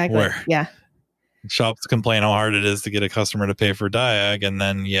 Exactly. Yeah. Shops complain how hard it is to get a customer to pay for Diag, and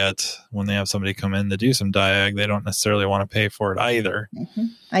then yet when they have somebody come in to do some Diag, they don't necessarily want to pay for it either.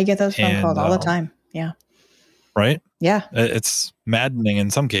 I get those phone calls all the time. Yeah. Right? Yeah. It's maddening in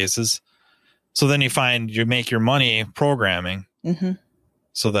some cases. So then you make your money programming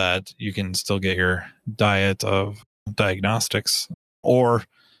so that you can still get your diet of diagnostics. Or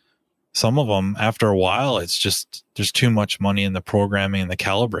some of them, after a while, it's just there's too much money in the programming and the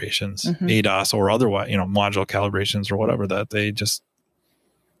calibrations, ADAS or otherwise, module calibrations or whatever, that they just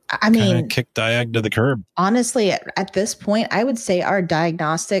kick Diag to the curb. Honestly, at this point, I would say our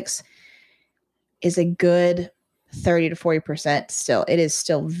diagnostics is a good 30 to 40% still. It is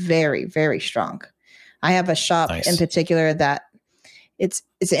still very, very strong. I have a shop in particular that it's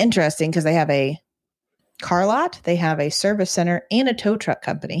interesting because they have a car lot, they have a service center, and a tow truck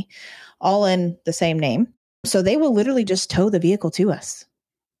company, all in the same name. So they will literally just tow the vehicle to us.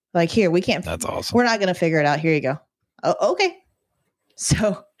 Like, here, we can't. That's awesome. We're not going to figure it out. Here you go. Oh, okay.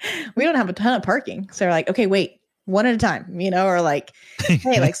 So we don't have a ton of parking. So they're like, okay, wait, one at a time, or like,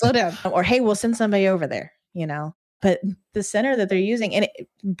 hey, like slow down, or hey, we'll send somebody over there, But the center that they're using, and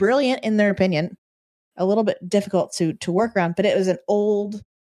brilliant in their opinion, a little bit difficult to work around, but it was an old,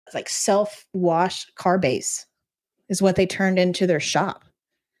 like self-wash car base is what they turned into their shop.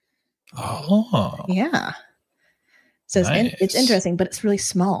 Oh, Yeah. So it's nice. interesting, but it's really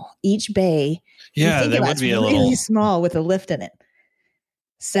small. Each bay, you Yeah, think that about would it's be a really little. small with a lift in it.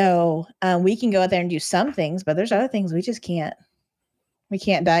 So we can go out there and do some things, but there's other things we just can't. We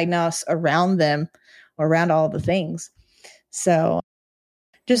can't diagnose around them or around all the things. So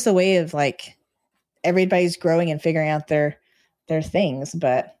just the way of like everybody's growing and figuring out their things.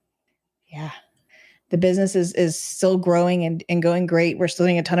 But yeah, the business is still growing and going great. We're still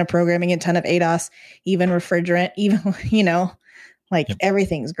doing a ton of programming, a ton of ADOS, even refrigerant, even, like Yep.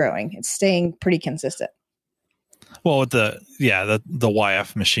 everything's growing. It's staying pretty consistent. Well, with the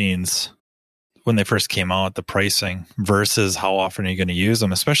YF machines, when they first came out, the pricing versus how often are you going to use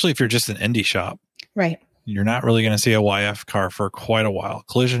them, especially if you're just an indie shop. Right. You're not really going to see a YF car for quite a while.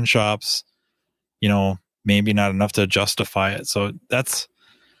 Collision shops, maybe not enough to justify it. So that's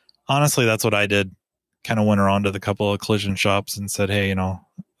what I did. Kind of went around to the couple of collision shops and said, hey,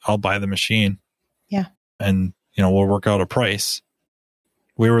 I'll buy the machine. Yeah. And, we'll work out a price.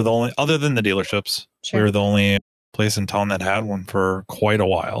 We were the only, other than the dealerships, Sure. we were the only place in town that had one for quite a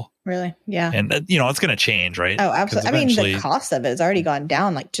while. Really? Yeah. And, it's going to change, right? Oh, absolutely. I mean, the cost of it has already gone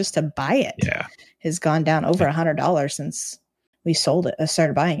down. Like just to buy it has gone down over $100 since we sold it,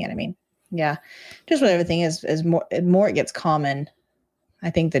 started buying it. I mean, yeah, just what everything is more it gets common. I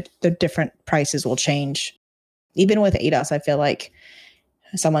think that the different prices will change. Even with ADOS, I feel like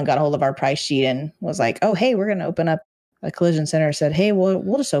someone got a hold of our price sheet and was like, oh, hey, we're going to open up a collision center. Said, hey,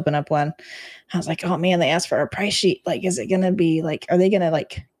 we'll just open up one. I was like, oh man, they asked for our price sheet. Like, is it going to be like, are they going to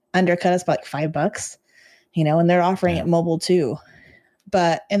like undercut us by like $5? And they're offering it mobile too.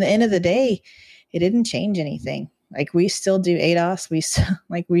 But in the end of the day, it didn't change anything. Like we still do ADOS.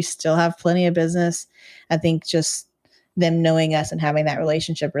 We still have plenty of business. I think just them knowing us and having that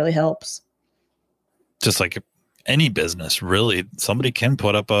relationship really helps. Just like any business, really, somebody can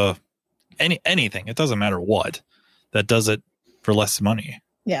put up anything. It doesn't matter what, that does it for less money.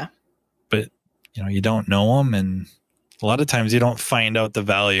 Yeah. But you don't know them, and a lot of times you don't find out the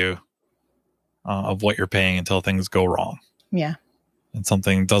value of what you're paying until things go wrong. Yeah. And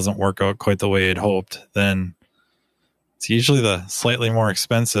something doesn't work out quite the way you'd hoped, then it's usually the slightly more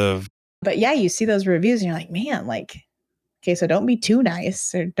expensive. But yeah, you see those reviews and you're like, man, like, okay, so don't be too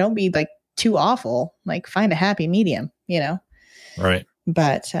nice or don't be like too awful. Like find a happy medium, Right.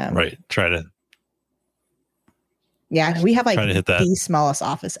 But right. Try to. Yeah, we have like hit that the smallest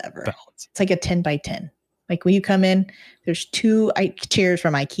office ever. Balance. It's like a 10 by 10. Like when you come in, there's 2 chairs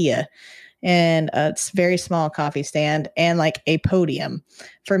from IKEA and a very small coffee stand and like a podium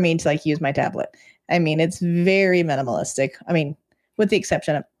for me to like use my tablet. I mean, it's very minimalistic. I mean, with the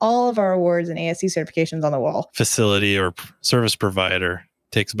exception of all of our awards and ASC certifications on the wall. Facility or service provider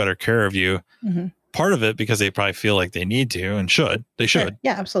takes better care of you. Mm-hmm. Part of it because they probably feel like they need to and should. They should. Sure.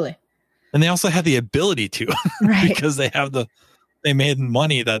 Yeah, absolutely. And they also have the ability to, right? Because they made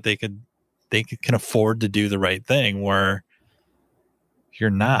money that they can afford to do the right thing. Where you're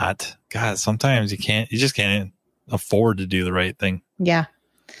not, God, sometimes you just can't afford to do the right thing. Yeah.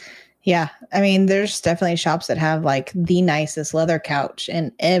 Yeah. I mean, there's definitely shops that have like the nicest leather couch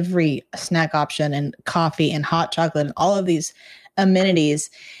and every snack option and coffee and hot chocolate and all of these amenities.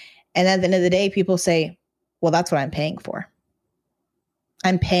 And at the end of the day, people say, well, that's what I'm paying for.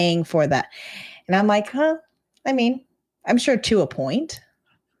 I'm paying for that. And I'm like, I mean, I'm sure to a point,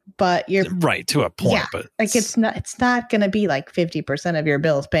 but you're right to a point, yeah, but like it's not going to be like 50% of your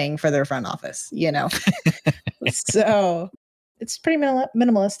bills paying for their front office, So it's pretty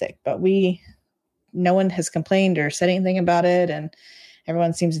minimalistic, but no one has complained or said anything about it. And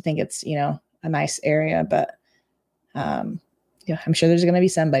everyone seems to think it's, a nice area, but, I'm sure there's going to be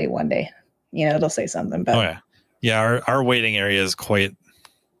somebody one day, it'll say something, but our waiting area is quite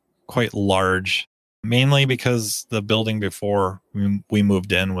large, mainly because the building before we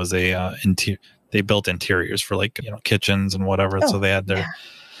moved in was they built interiors for like, kitchens and whatever. So they had their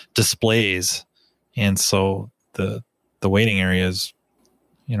displays. And so the waiting area is,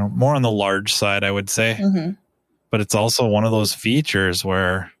 more on the large side, I would say, mm-hmm. But it's also one of those features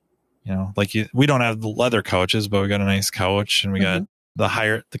where, we don't have the leather couches, but we got a nice couch and we got the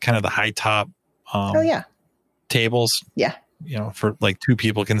high top, tables. Yeah. For like 2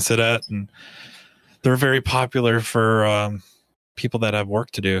 people can sit at, and they're very popular for people that have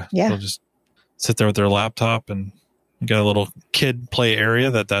work to do. Yeah. They'll just sit there with their laptop, and you got a little kid play area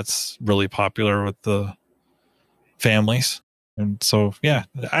that's really popular with the families. And so, yeah,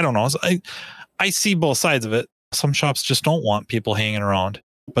 I don't know. I see both sides of it. Some shops just don't want people hanging around.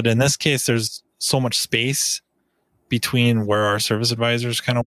 But in this case, there's so much space between where our service advisors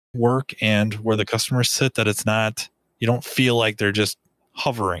kind of work and where the customers sit that it's not, you don't feel like they're just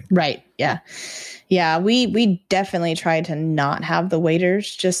hovering. Right. Yeah. Yeah. We definitely tried to not have the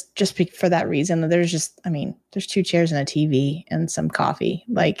waiters just for that reason. There's just, I mean, there's 2 chairs and a TV and some coffee.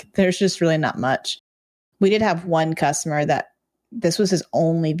 Like there's just really not much. We did have one customer that this was his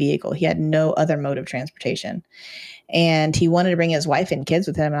only vehicle. He had no other mode of transportation. And he wanted to bring his wife and kids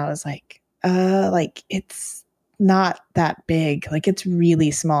with him. And I was like, it's not that big. Like it's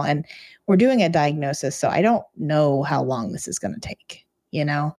really small. And we're doing a diagnosis. So I don't know how long this is going to take, you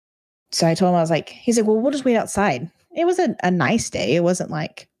know? So I told him, I was like, he's like, well, we'll just wait outside. It was a nice day. It wasn't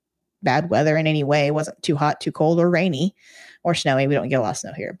like bad weather in any way. It wasn't too hot, too cold, or rainy or snowy. We don't get a lot of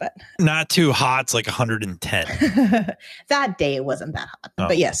snow here, but not too hot. It's like 110. That day it wasn't that hot. Oh.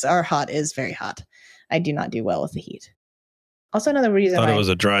 But yes, our hot is very hot. I do not do well with the heat. Also, another reason I thought it was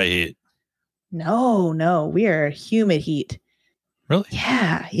a dry heat. No, we are humid heat. Really?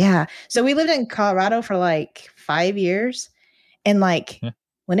 Yeah. So we lived in Colorado for like 5 years, and like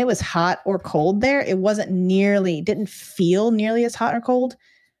when it was hot or cold there, it didn't feel nearly as hot or cold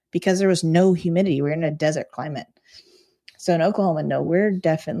because there was no humidity. We're in a desert climate. So in Oklahoma, no,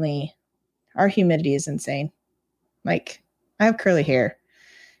 our humidity is insane. Like I have curly hair.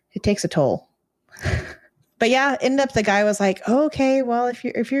 It takes a toll. But yeah, ended up the guy was like, oh, okay, well,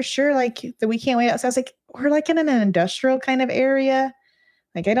 if you're sure like that we can't wait outside. I was like, we're like in an industrial kind of area.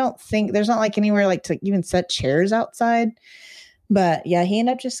 Like I don't think there's not like anywhere like to even set chairs outside. But yeah, he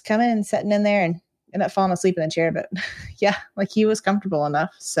ended up just coming and sitting in there and ended up falling asleep in the chair. But yeah, like he was comfortable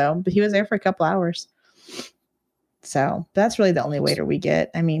enough. So, but he was there for a couple hours. So that's really the only waiter we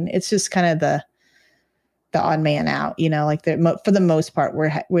get. I mean, it's just kind of the odd man out, you know, like for the most part,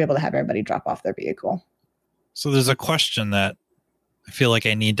 we're able to have everybody drop off their vehicle. So there's a question that I feel like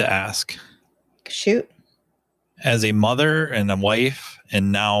I need to ask. Shoot. As a mother and a wife,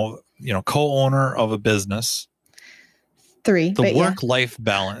 and now, you know, co-owner of a business. 3. The work-life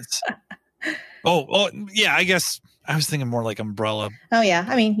balance. Oh, yeah, I guess I was thinking more like umbrella. Oh, yeah.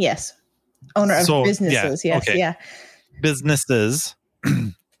 I mean, yes. Owner of businesses. Yeah, yes. Okay. Yeah. Businesses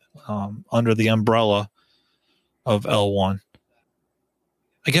under the umbrella of L1.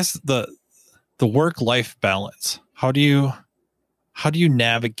 I guess the work-life balance. How do you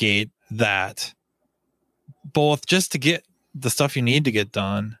navigate that? Both just to get the stuff you need to get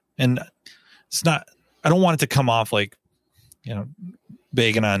done. And I don't want it to come off like, you know,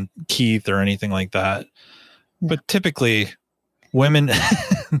 begging on Keith or anything like that. No. But typically women,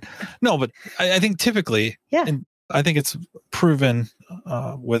 no, but I think typically, and I think it's proven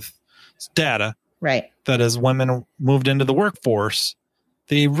with data, right, that as women moved into the workforce,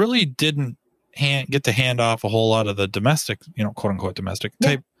 they really didn't get to hand off a whole lot of the domestic, you know, quote unquote domestic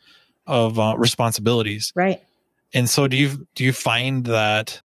type of responsibilities. Right. And so do you find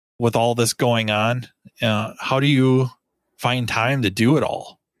that with all this going on, how do you find time to do it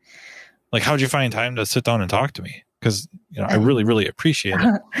all? Like, how'd you find time to sit down and talk to me? Because, you know, I really, really appreciate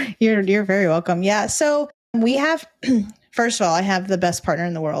it. You're very welcome. Yeah. So we have, first of all, I have the best partner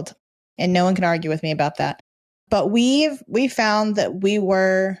in the world, and no one can argue with me about that. But we found that we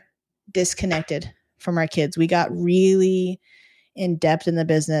were disconnected from our kids. We got really in depth in the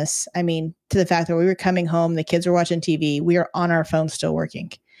business. I mean, to the fact that we were coming home, the kids were watching TV, we are on our phones still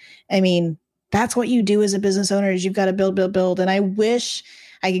working. I mean, that's what you do as a business owner, is you've got to build. And I wish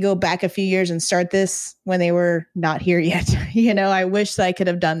I could go back a few years and start this when they were not here yet. You know, I wish I could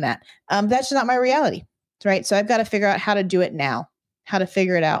have done that. That's just not my reality, right? So I've got to figure out how to do it now, how to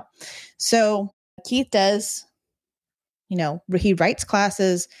figure it out. So Keith does, you know, he writes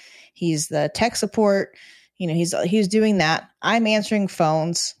classes. He's the tech support. You know, he's doing that. I'm answering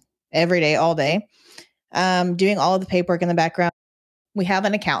phones every day, all day, doing all of the paperwork in the background. We have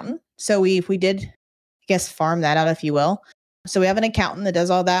an accountant. So we did, I guess, farm that out, if you will. So we have an accountant that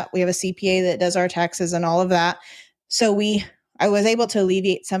does all that. We have a CPA that does our taxes and all of that. So I was able to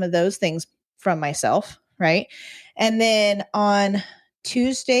alleviate some of those things from myself, right? And then on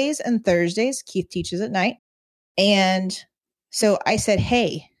Tuesdays and Thursdays, Keith teaches at night. And so I said,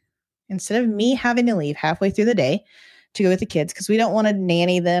 hey, instead of me having to leave halfway through the day to go with the kids, because we don't want to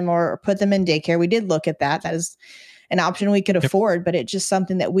nanny them or put them in daycare. We did look at that. That is an option we could afford, but it's just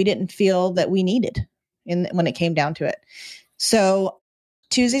something that we didn't feel that we needed when it came down to it. So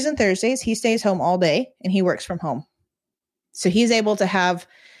Tuesdays and Thursdays, he stays home all day and he works from home. So he's able to have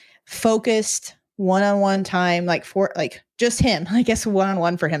focused one-on-one time, for just him, I guess,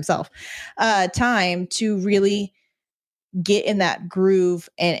 one-on-one for himself, time to really get in that groove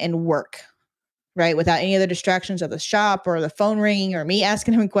and work, right? Without any other distractions of the shop or the phone ringing or me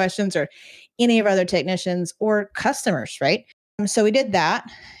asking him questions or any of our other technicians or customers, right? So we did that.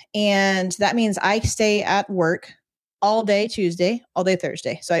 And that means I stay at work all day Tuesday, all day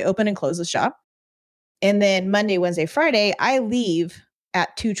Thursday. So I open and close the shop. And then Monday, Wednesday, Friday, I leave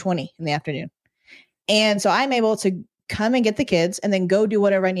at 2:20 in the afternoon. And so I'm able to come and get the kids and then go do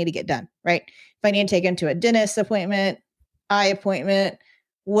whatever I need to get done, right? If I need to take them to a dentist appointment, eye appointment,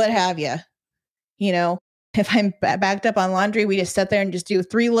 what have you, if I'm backed up on laundry, we just sit there and just do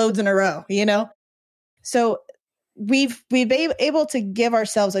 3 loads in a row, So we've been able to give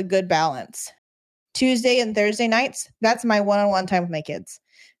ourselves a good balance. Tuesday and Thursday nights, that's my one-on-one time with my kids.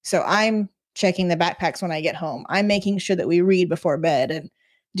 So I'm checking the backpacks when I get home. I'm making sure that we read before bed and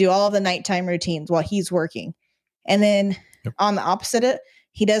do all of the nighttime routines while he's working. And then on the opposite,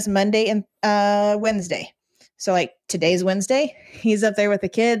 he does Monday and Wednesday. So like today's Wednesday, he's up there with the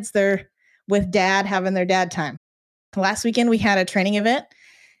kids. They're with dad, having their dad time. Last weekend, we had a training event.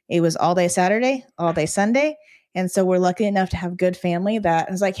 It was all day Saturday, all day Sunday. And so we're lucky enough to have good family that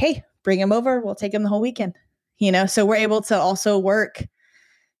was like, hey, bring him over. We'll take him the whole weekend. So we're able to also work,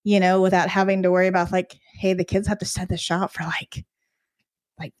 without having to worry about like, hey, the kids have to set the shop for like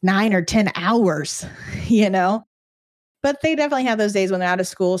 9 or 10 hours, but they definitely have those days when they're out of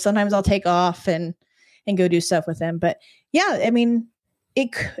school. Sometimes I'll take off and go do stuff with them. But yeah, I mean,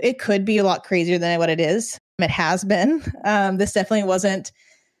 it could be a lot crazier than what it is. It has been. This definitely wasn't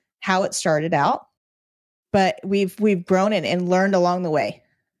how it started out, but we've grown and learned along the way,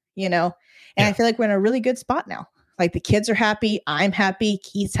 and I feel like we're in a really good spot now. Like the kids are happy. I'm happy.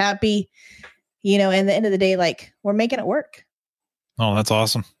 Keith's happy, and at the end of the day, like we're making it work. Oh, that's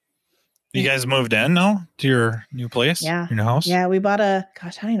awesome. You guys moved in now to your new place? Yeah. Your new house? Yeah. We bought I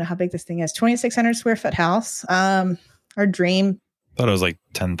don't even know how big this thing is. 2,600 square foot house. Our dream. Thought it was like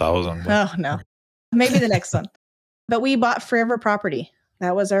 10,000. Oh, no. Maybe the next one. But we bought forever property.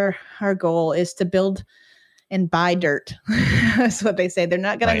 That was our goal, is to build and buy dirt. That's what they say. They're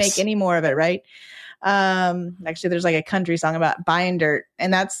not going to make any more of it, right? Actually, there's like a country song about buying dirt,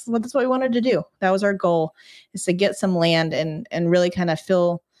 and that's what we wanted to do. That was our goal, is to get some land and really kind of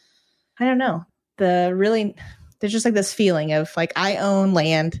feel, I don't know, there's just like this feeling of like, I own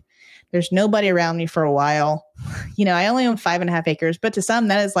land. There's nobody around me for a while. I only own 5.5 acres, but to some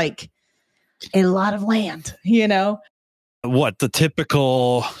that is like a lot of land, What the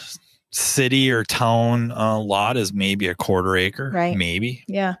typical city or town lot is maybe a 1/4 acre, right? Maybe.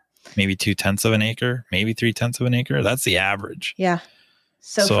 Yeah. Maybe 2/10 of an acre, maybe 3/10 of an acre. That's the average. Yeah.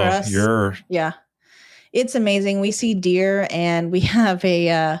 So for us, it's amazing. We see deer, and we have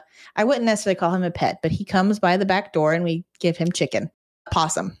I wouldn't necessarily call him a pet, but he comes by the back door and we give him chicken,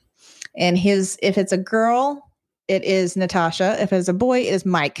 possum. And if it's a girl, it is Natasha. If it's a boy, it is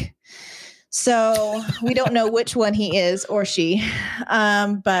Mike. So we don't know which one he is or she.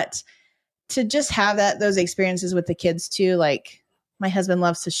 But to just have those experiences with the kids too, like my husband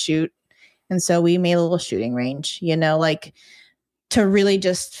loves to shoot. And so we made a little shooting range, like to really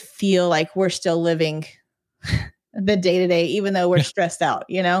just feel like we're still living the day to day, even though we're stressed out,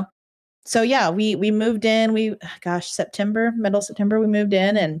 So yeah, we moved in, middle September, we moved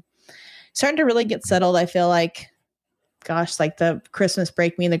in and starting to really get settled. I feel like, like the Christmas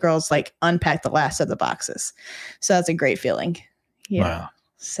break, me and the girls like unpacked the last of the boxes. So that's a great feeling. Yeah. Wow.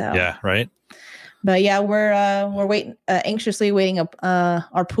 So yeah, right. But yeah, we're waiting, anxiously waiting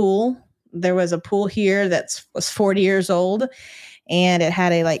our pool. There was a pool here was 40 years old, and it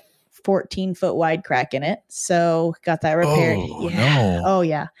had a 14-foot wide crack in it. So got that repaired. Oh, yeah. no. Oh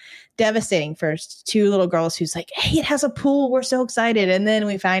yeah. Devastating for 2 little girls who's like, hey, it has a pool. We're so excited. And then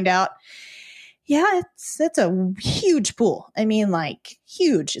we find out, it's a huge pool. I mean, like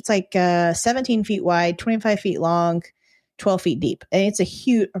huge. It's like 17 feet wide, 25 feet long, 12 feet deep. And it's a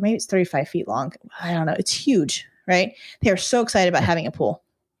huge, or maybe it's 35 feet long. I don't know. It's huge, right? They're so excited about having a pool.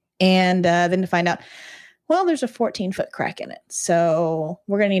 And then to find out, well, there's a 14-foot crack in it. So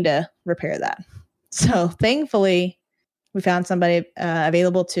we're going to need to repair that. So thankfully, we found somebody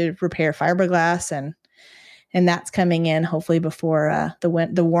available to repair fiberglass, and that's coming in hopefully before the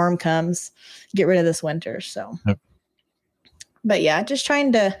warm comes, get rid of this winter. So, yep. But yeah, just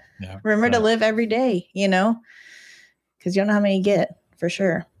trying to remember to live every day, because you don't know how many you get, for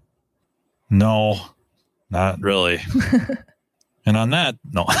sure. No, not really. And on that,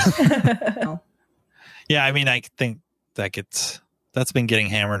 no. No. Yeah, I mean, I think that's been getting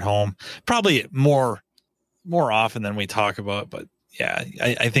hammered home probably more often than we talk about. But yeah,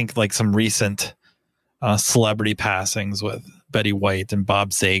 I think like some recent celebrity passings with Betty White and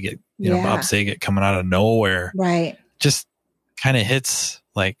Bob Saget, Bob Saget coming out of nowhere, right? Just kind of hits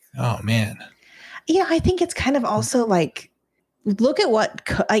like, oh man. Yeah, I think it's kind of also like, look at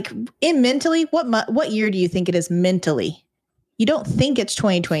mentally, what year do you think it is mentally? You don't think it's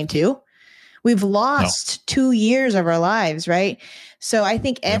 2022. We've lost 2 years of our lives, right? So I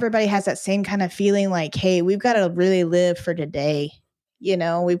think everybody has that same kind of feeling like, hey, we've got to really live for today. You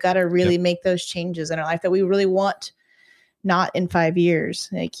know, we've got to really make those changes in our life that we really want, not in 5 years.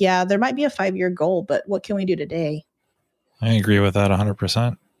 Like, yeah, there might be a 5-year goal, but what can we do today? I agree with that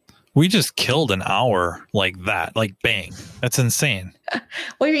 100%. We just killed an hour like that, like bang. That's insane.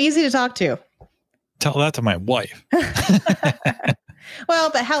 Well, you're easy to talk to. Tell that to my wife.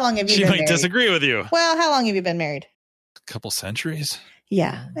 Well, but how long have you been married? She might disagree with you. Well, how long have you been married? A couple centuries.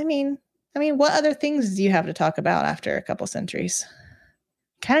 Yeah. I mean, what other things do you have to talk about after a couple centuries?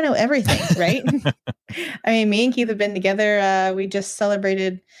 Kind of know everything, right? I mean, me and Keith have been together. We just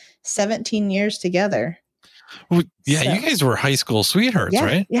celebrated 17 years together. Well, yeah, so, you guys were high school sweethearts,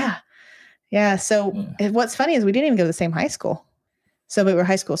 right? Yeah. So what's funny is we didn't even go to the same high school. So we were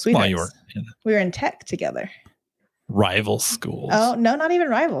high school sweethearts. Well, we were in tech together. Rival schools. Oh, no, not even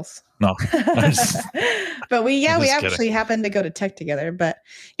rivals. No. But we actually happened to go to tech together. But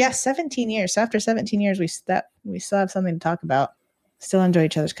yeah, 17 years. So after 17 years, we still have something to talk about. Still enjoy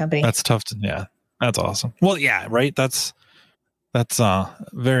each other's company. That's tough that's awesome. Well, yeah, right. That's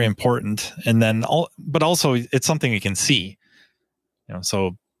very important. And then but also it's something you can see, you know,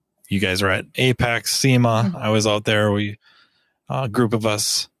 so you guys are at Apex SEMA. Mm-hmm. I was out there. A group of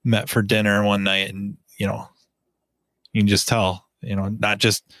us met for dinner one night, and, you know, you can just tell, you know, not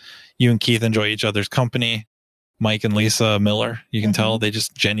just you and Keith enjoy each other's company. Mike and Lisa Miller, you can tell they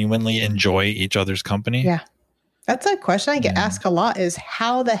just genuinely enjoy each other's company. Yeah. That's a question I get asked a lot is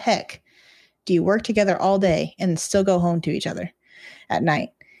how the heck do you work together all day and still go home to each other at night?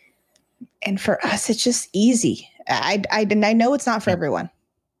 And for us, it's just easy. I know it's not for everyone,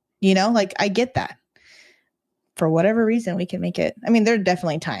 you know, like I get that. For whatever reason, we can make it. I mean, there are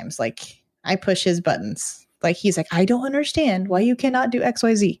definitely times like I push his buttons. Like he's like, I don't understand why you cannot do X,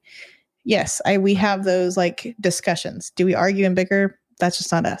 Y, Z. Yes, we have those like discussions. Do we argue and bicker? That's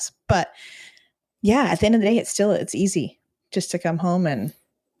just not us. But yeah, at the end of the day, it's easy just to come home and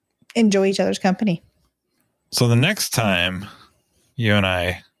enjoy each other's company. So the next time you and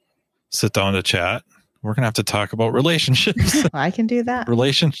I sit down to chat, we're going to have to talk about relationships. I can do that.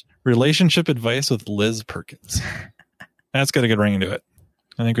 Relationship advice with Liz Perkins. That's got a good ring to it.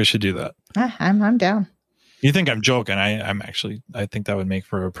 I think we should do that. I'm down. You think I'm joking? I think that would make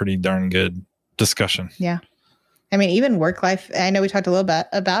for a pretty darn good discussion. Yeah. I mean, even work life, I know we talked a little bit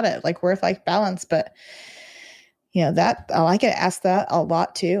about it, like work-life balance, but you know, I get asked that a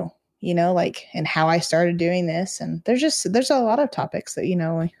lot too, you know, like, and how I started doing this. And there's a lot of topics that, you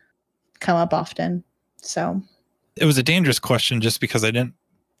know, come up often. So it was a dangerous question just because I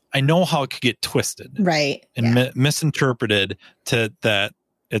know how it could get twisted. Right. And misinterpreted to that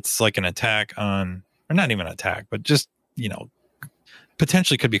it's like an attack on, or not even an attack, but just, you know,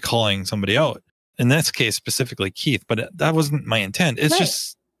 potentially could be calling somebody out. In this case, specifically Keith, but that wasn't my intent. It's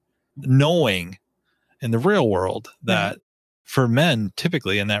just knowing in the real world that for men,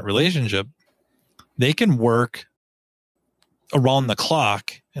 typically in that relationship, they can work around the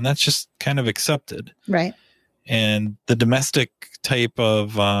clock, and that's just kind of accepted. Right. And the domestic type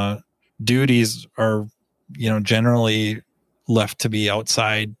of duties are, you know, generally left to be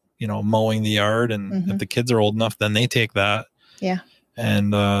outside, you know, mowing the yard. And if the kids are old enough, then they take that. Yeah.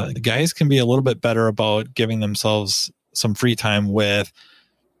 And the guys can be a little bit better about giving themselves some free time with,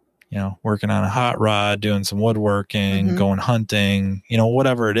 you know, working on a hot rod, doing some woodworking, going hunting, you know,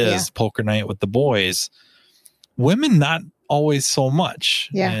 whatever it is, poker night with the boys. Women, not always so much.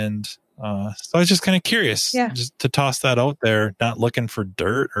 Yeah. And so I was just kind of curious just to toss that out there, not looking for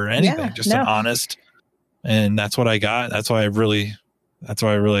dirt or anything, just an honest. And that's what I got. That's why I really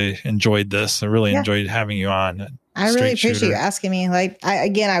enjoyed this. I really enjoyed having you on. I really appreciate you asking me. Like,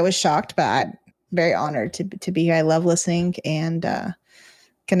 I was shocked, but I'm very honored to be here. I love listening and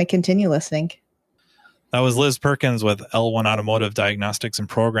going to continue listening. That was Liz Perkins with L1 Automotive Diagnostics and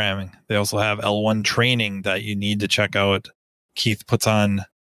Programming. They also have L1 training that you need to check out. Keith puts on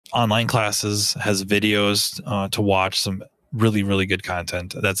online classes, has videos to watch, some really, really good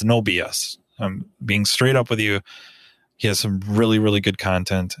content. That's no BS. I'm being straight up with you. He has some really, really good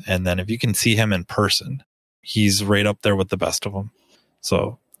content. And then if you can see him in person, he's right up there with the best of them.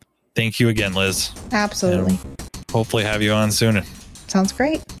 So thank you again, Liz. Absolutely. And hopefully have you on soon. Sounds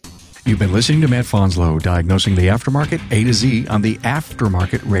great. You've been listening to Matt Fonslow, diagnosing the aftermarket A to Z on the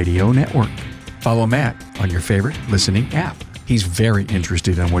Aftermarket Radio Network. Follow Matt on your favorite listening app. He's very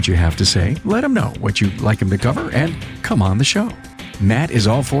interested in what you have to say. Let him know what you'd like him to cover and come on the show. Matt is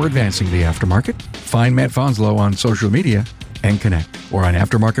all for advancing the aftermarket. Find Matt Fonslow on social media and connect or on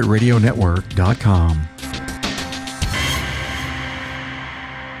aftermarketradionetwork.com.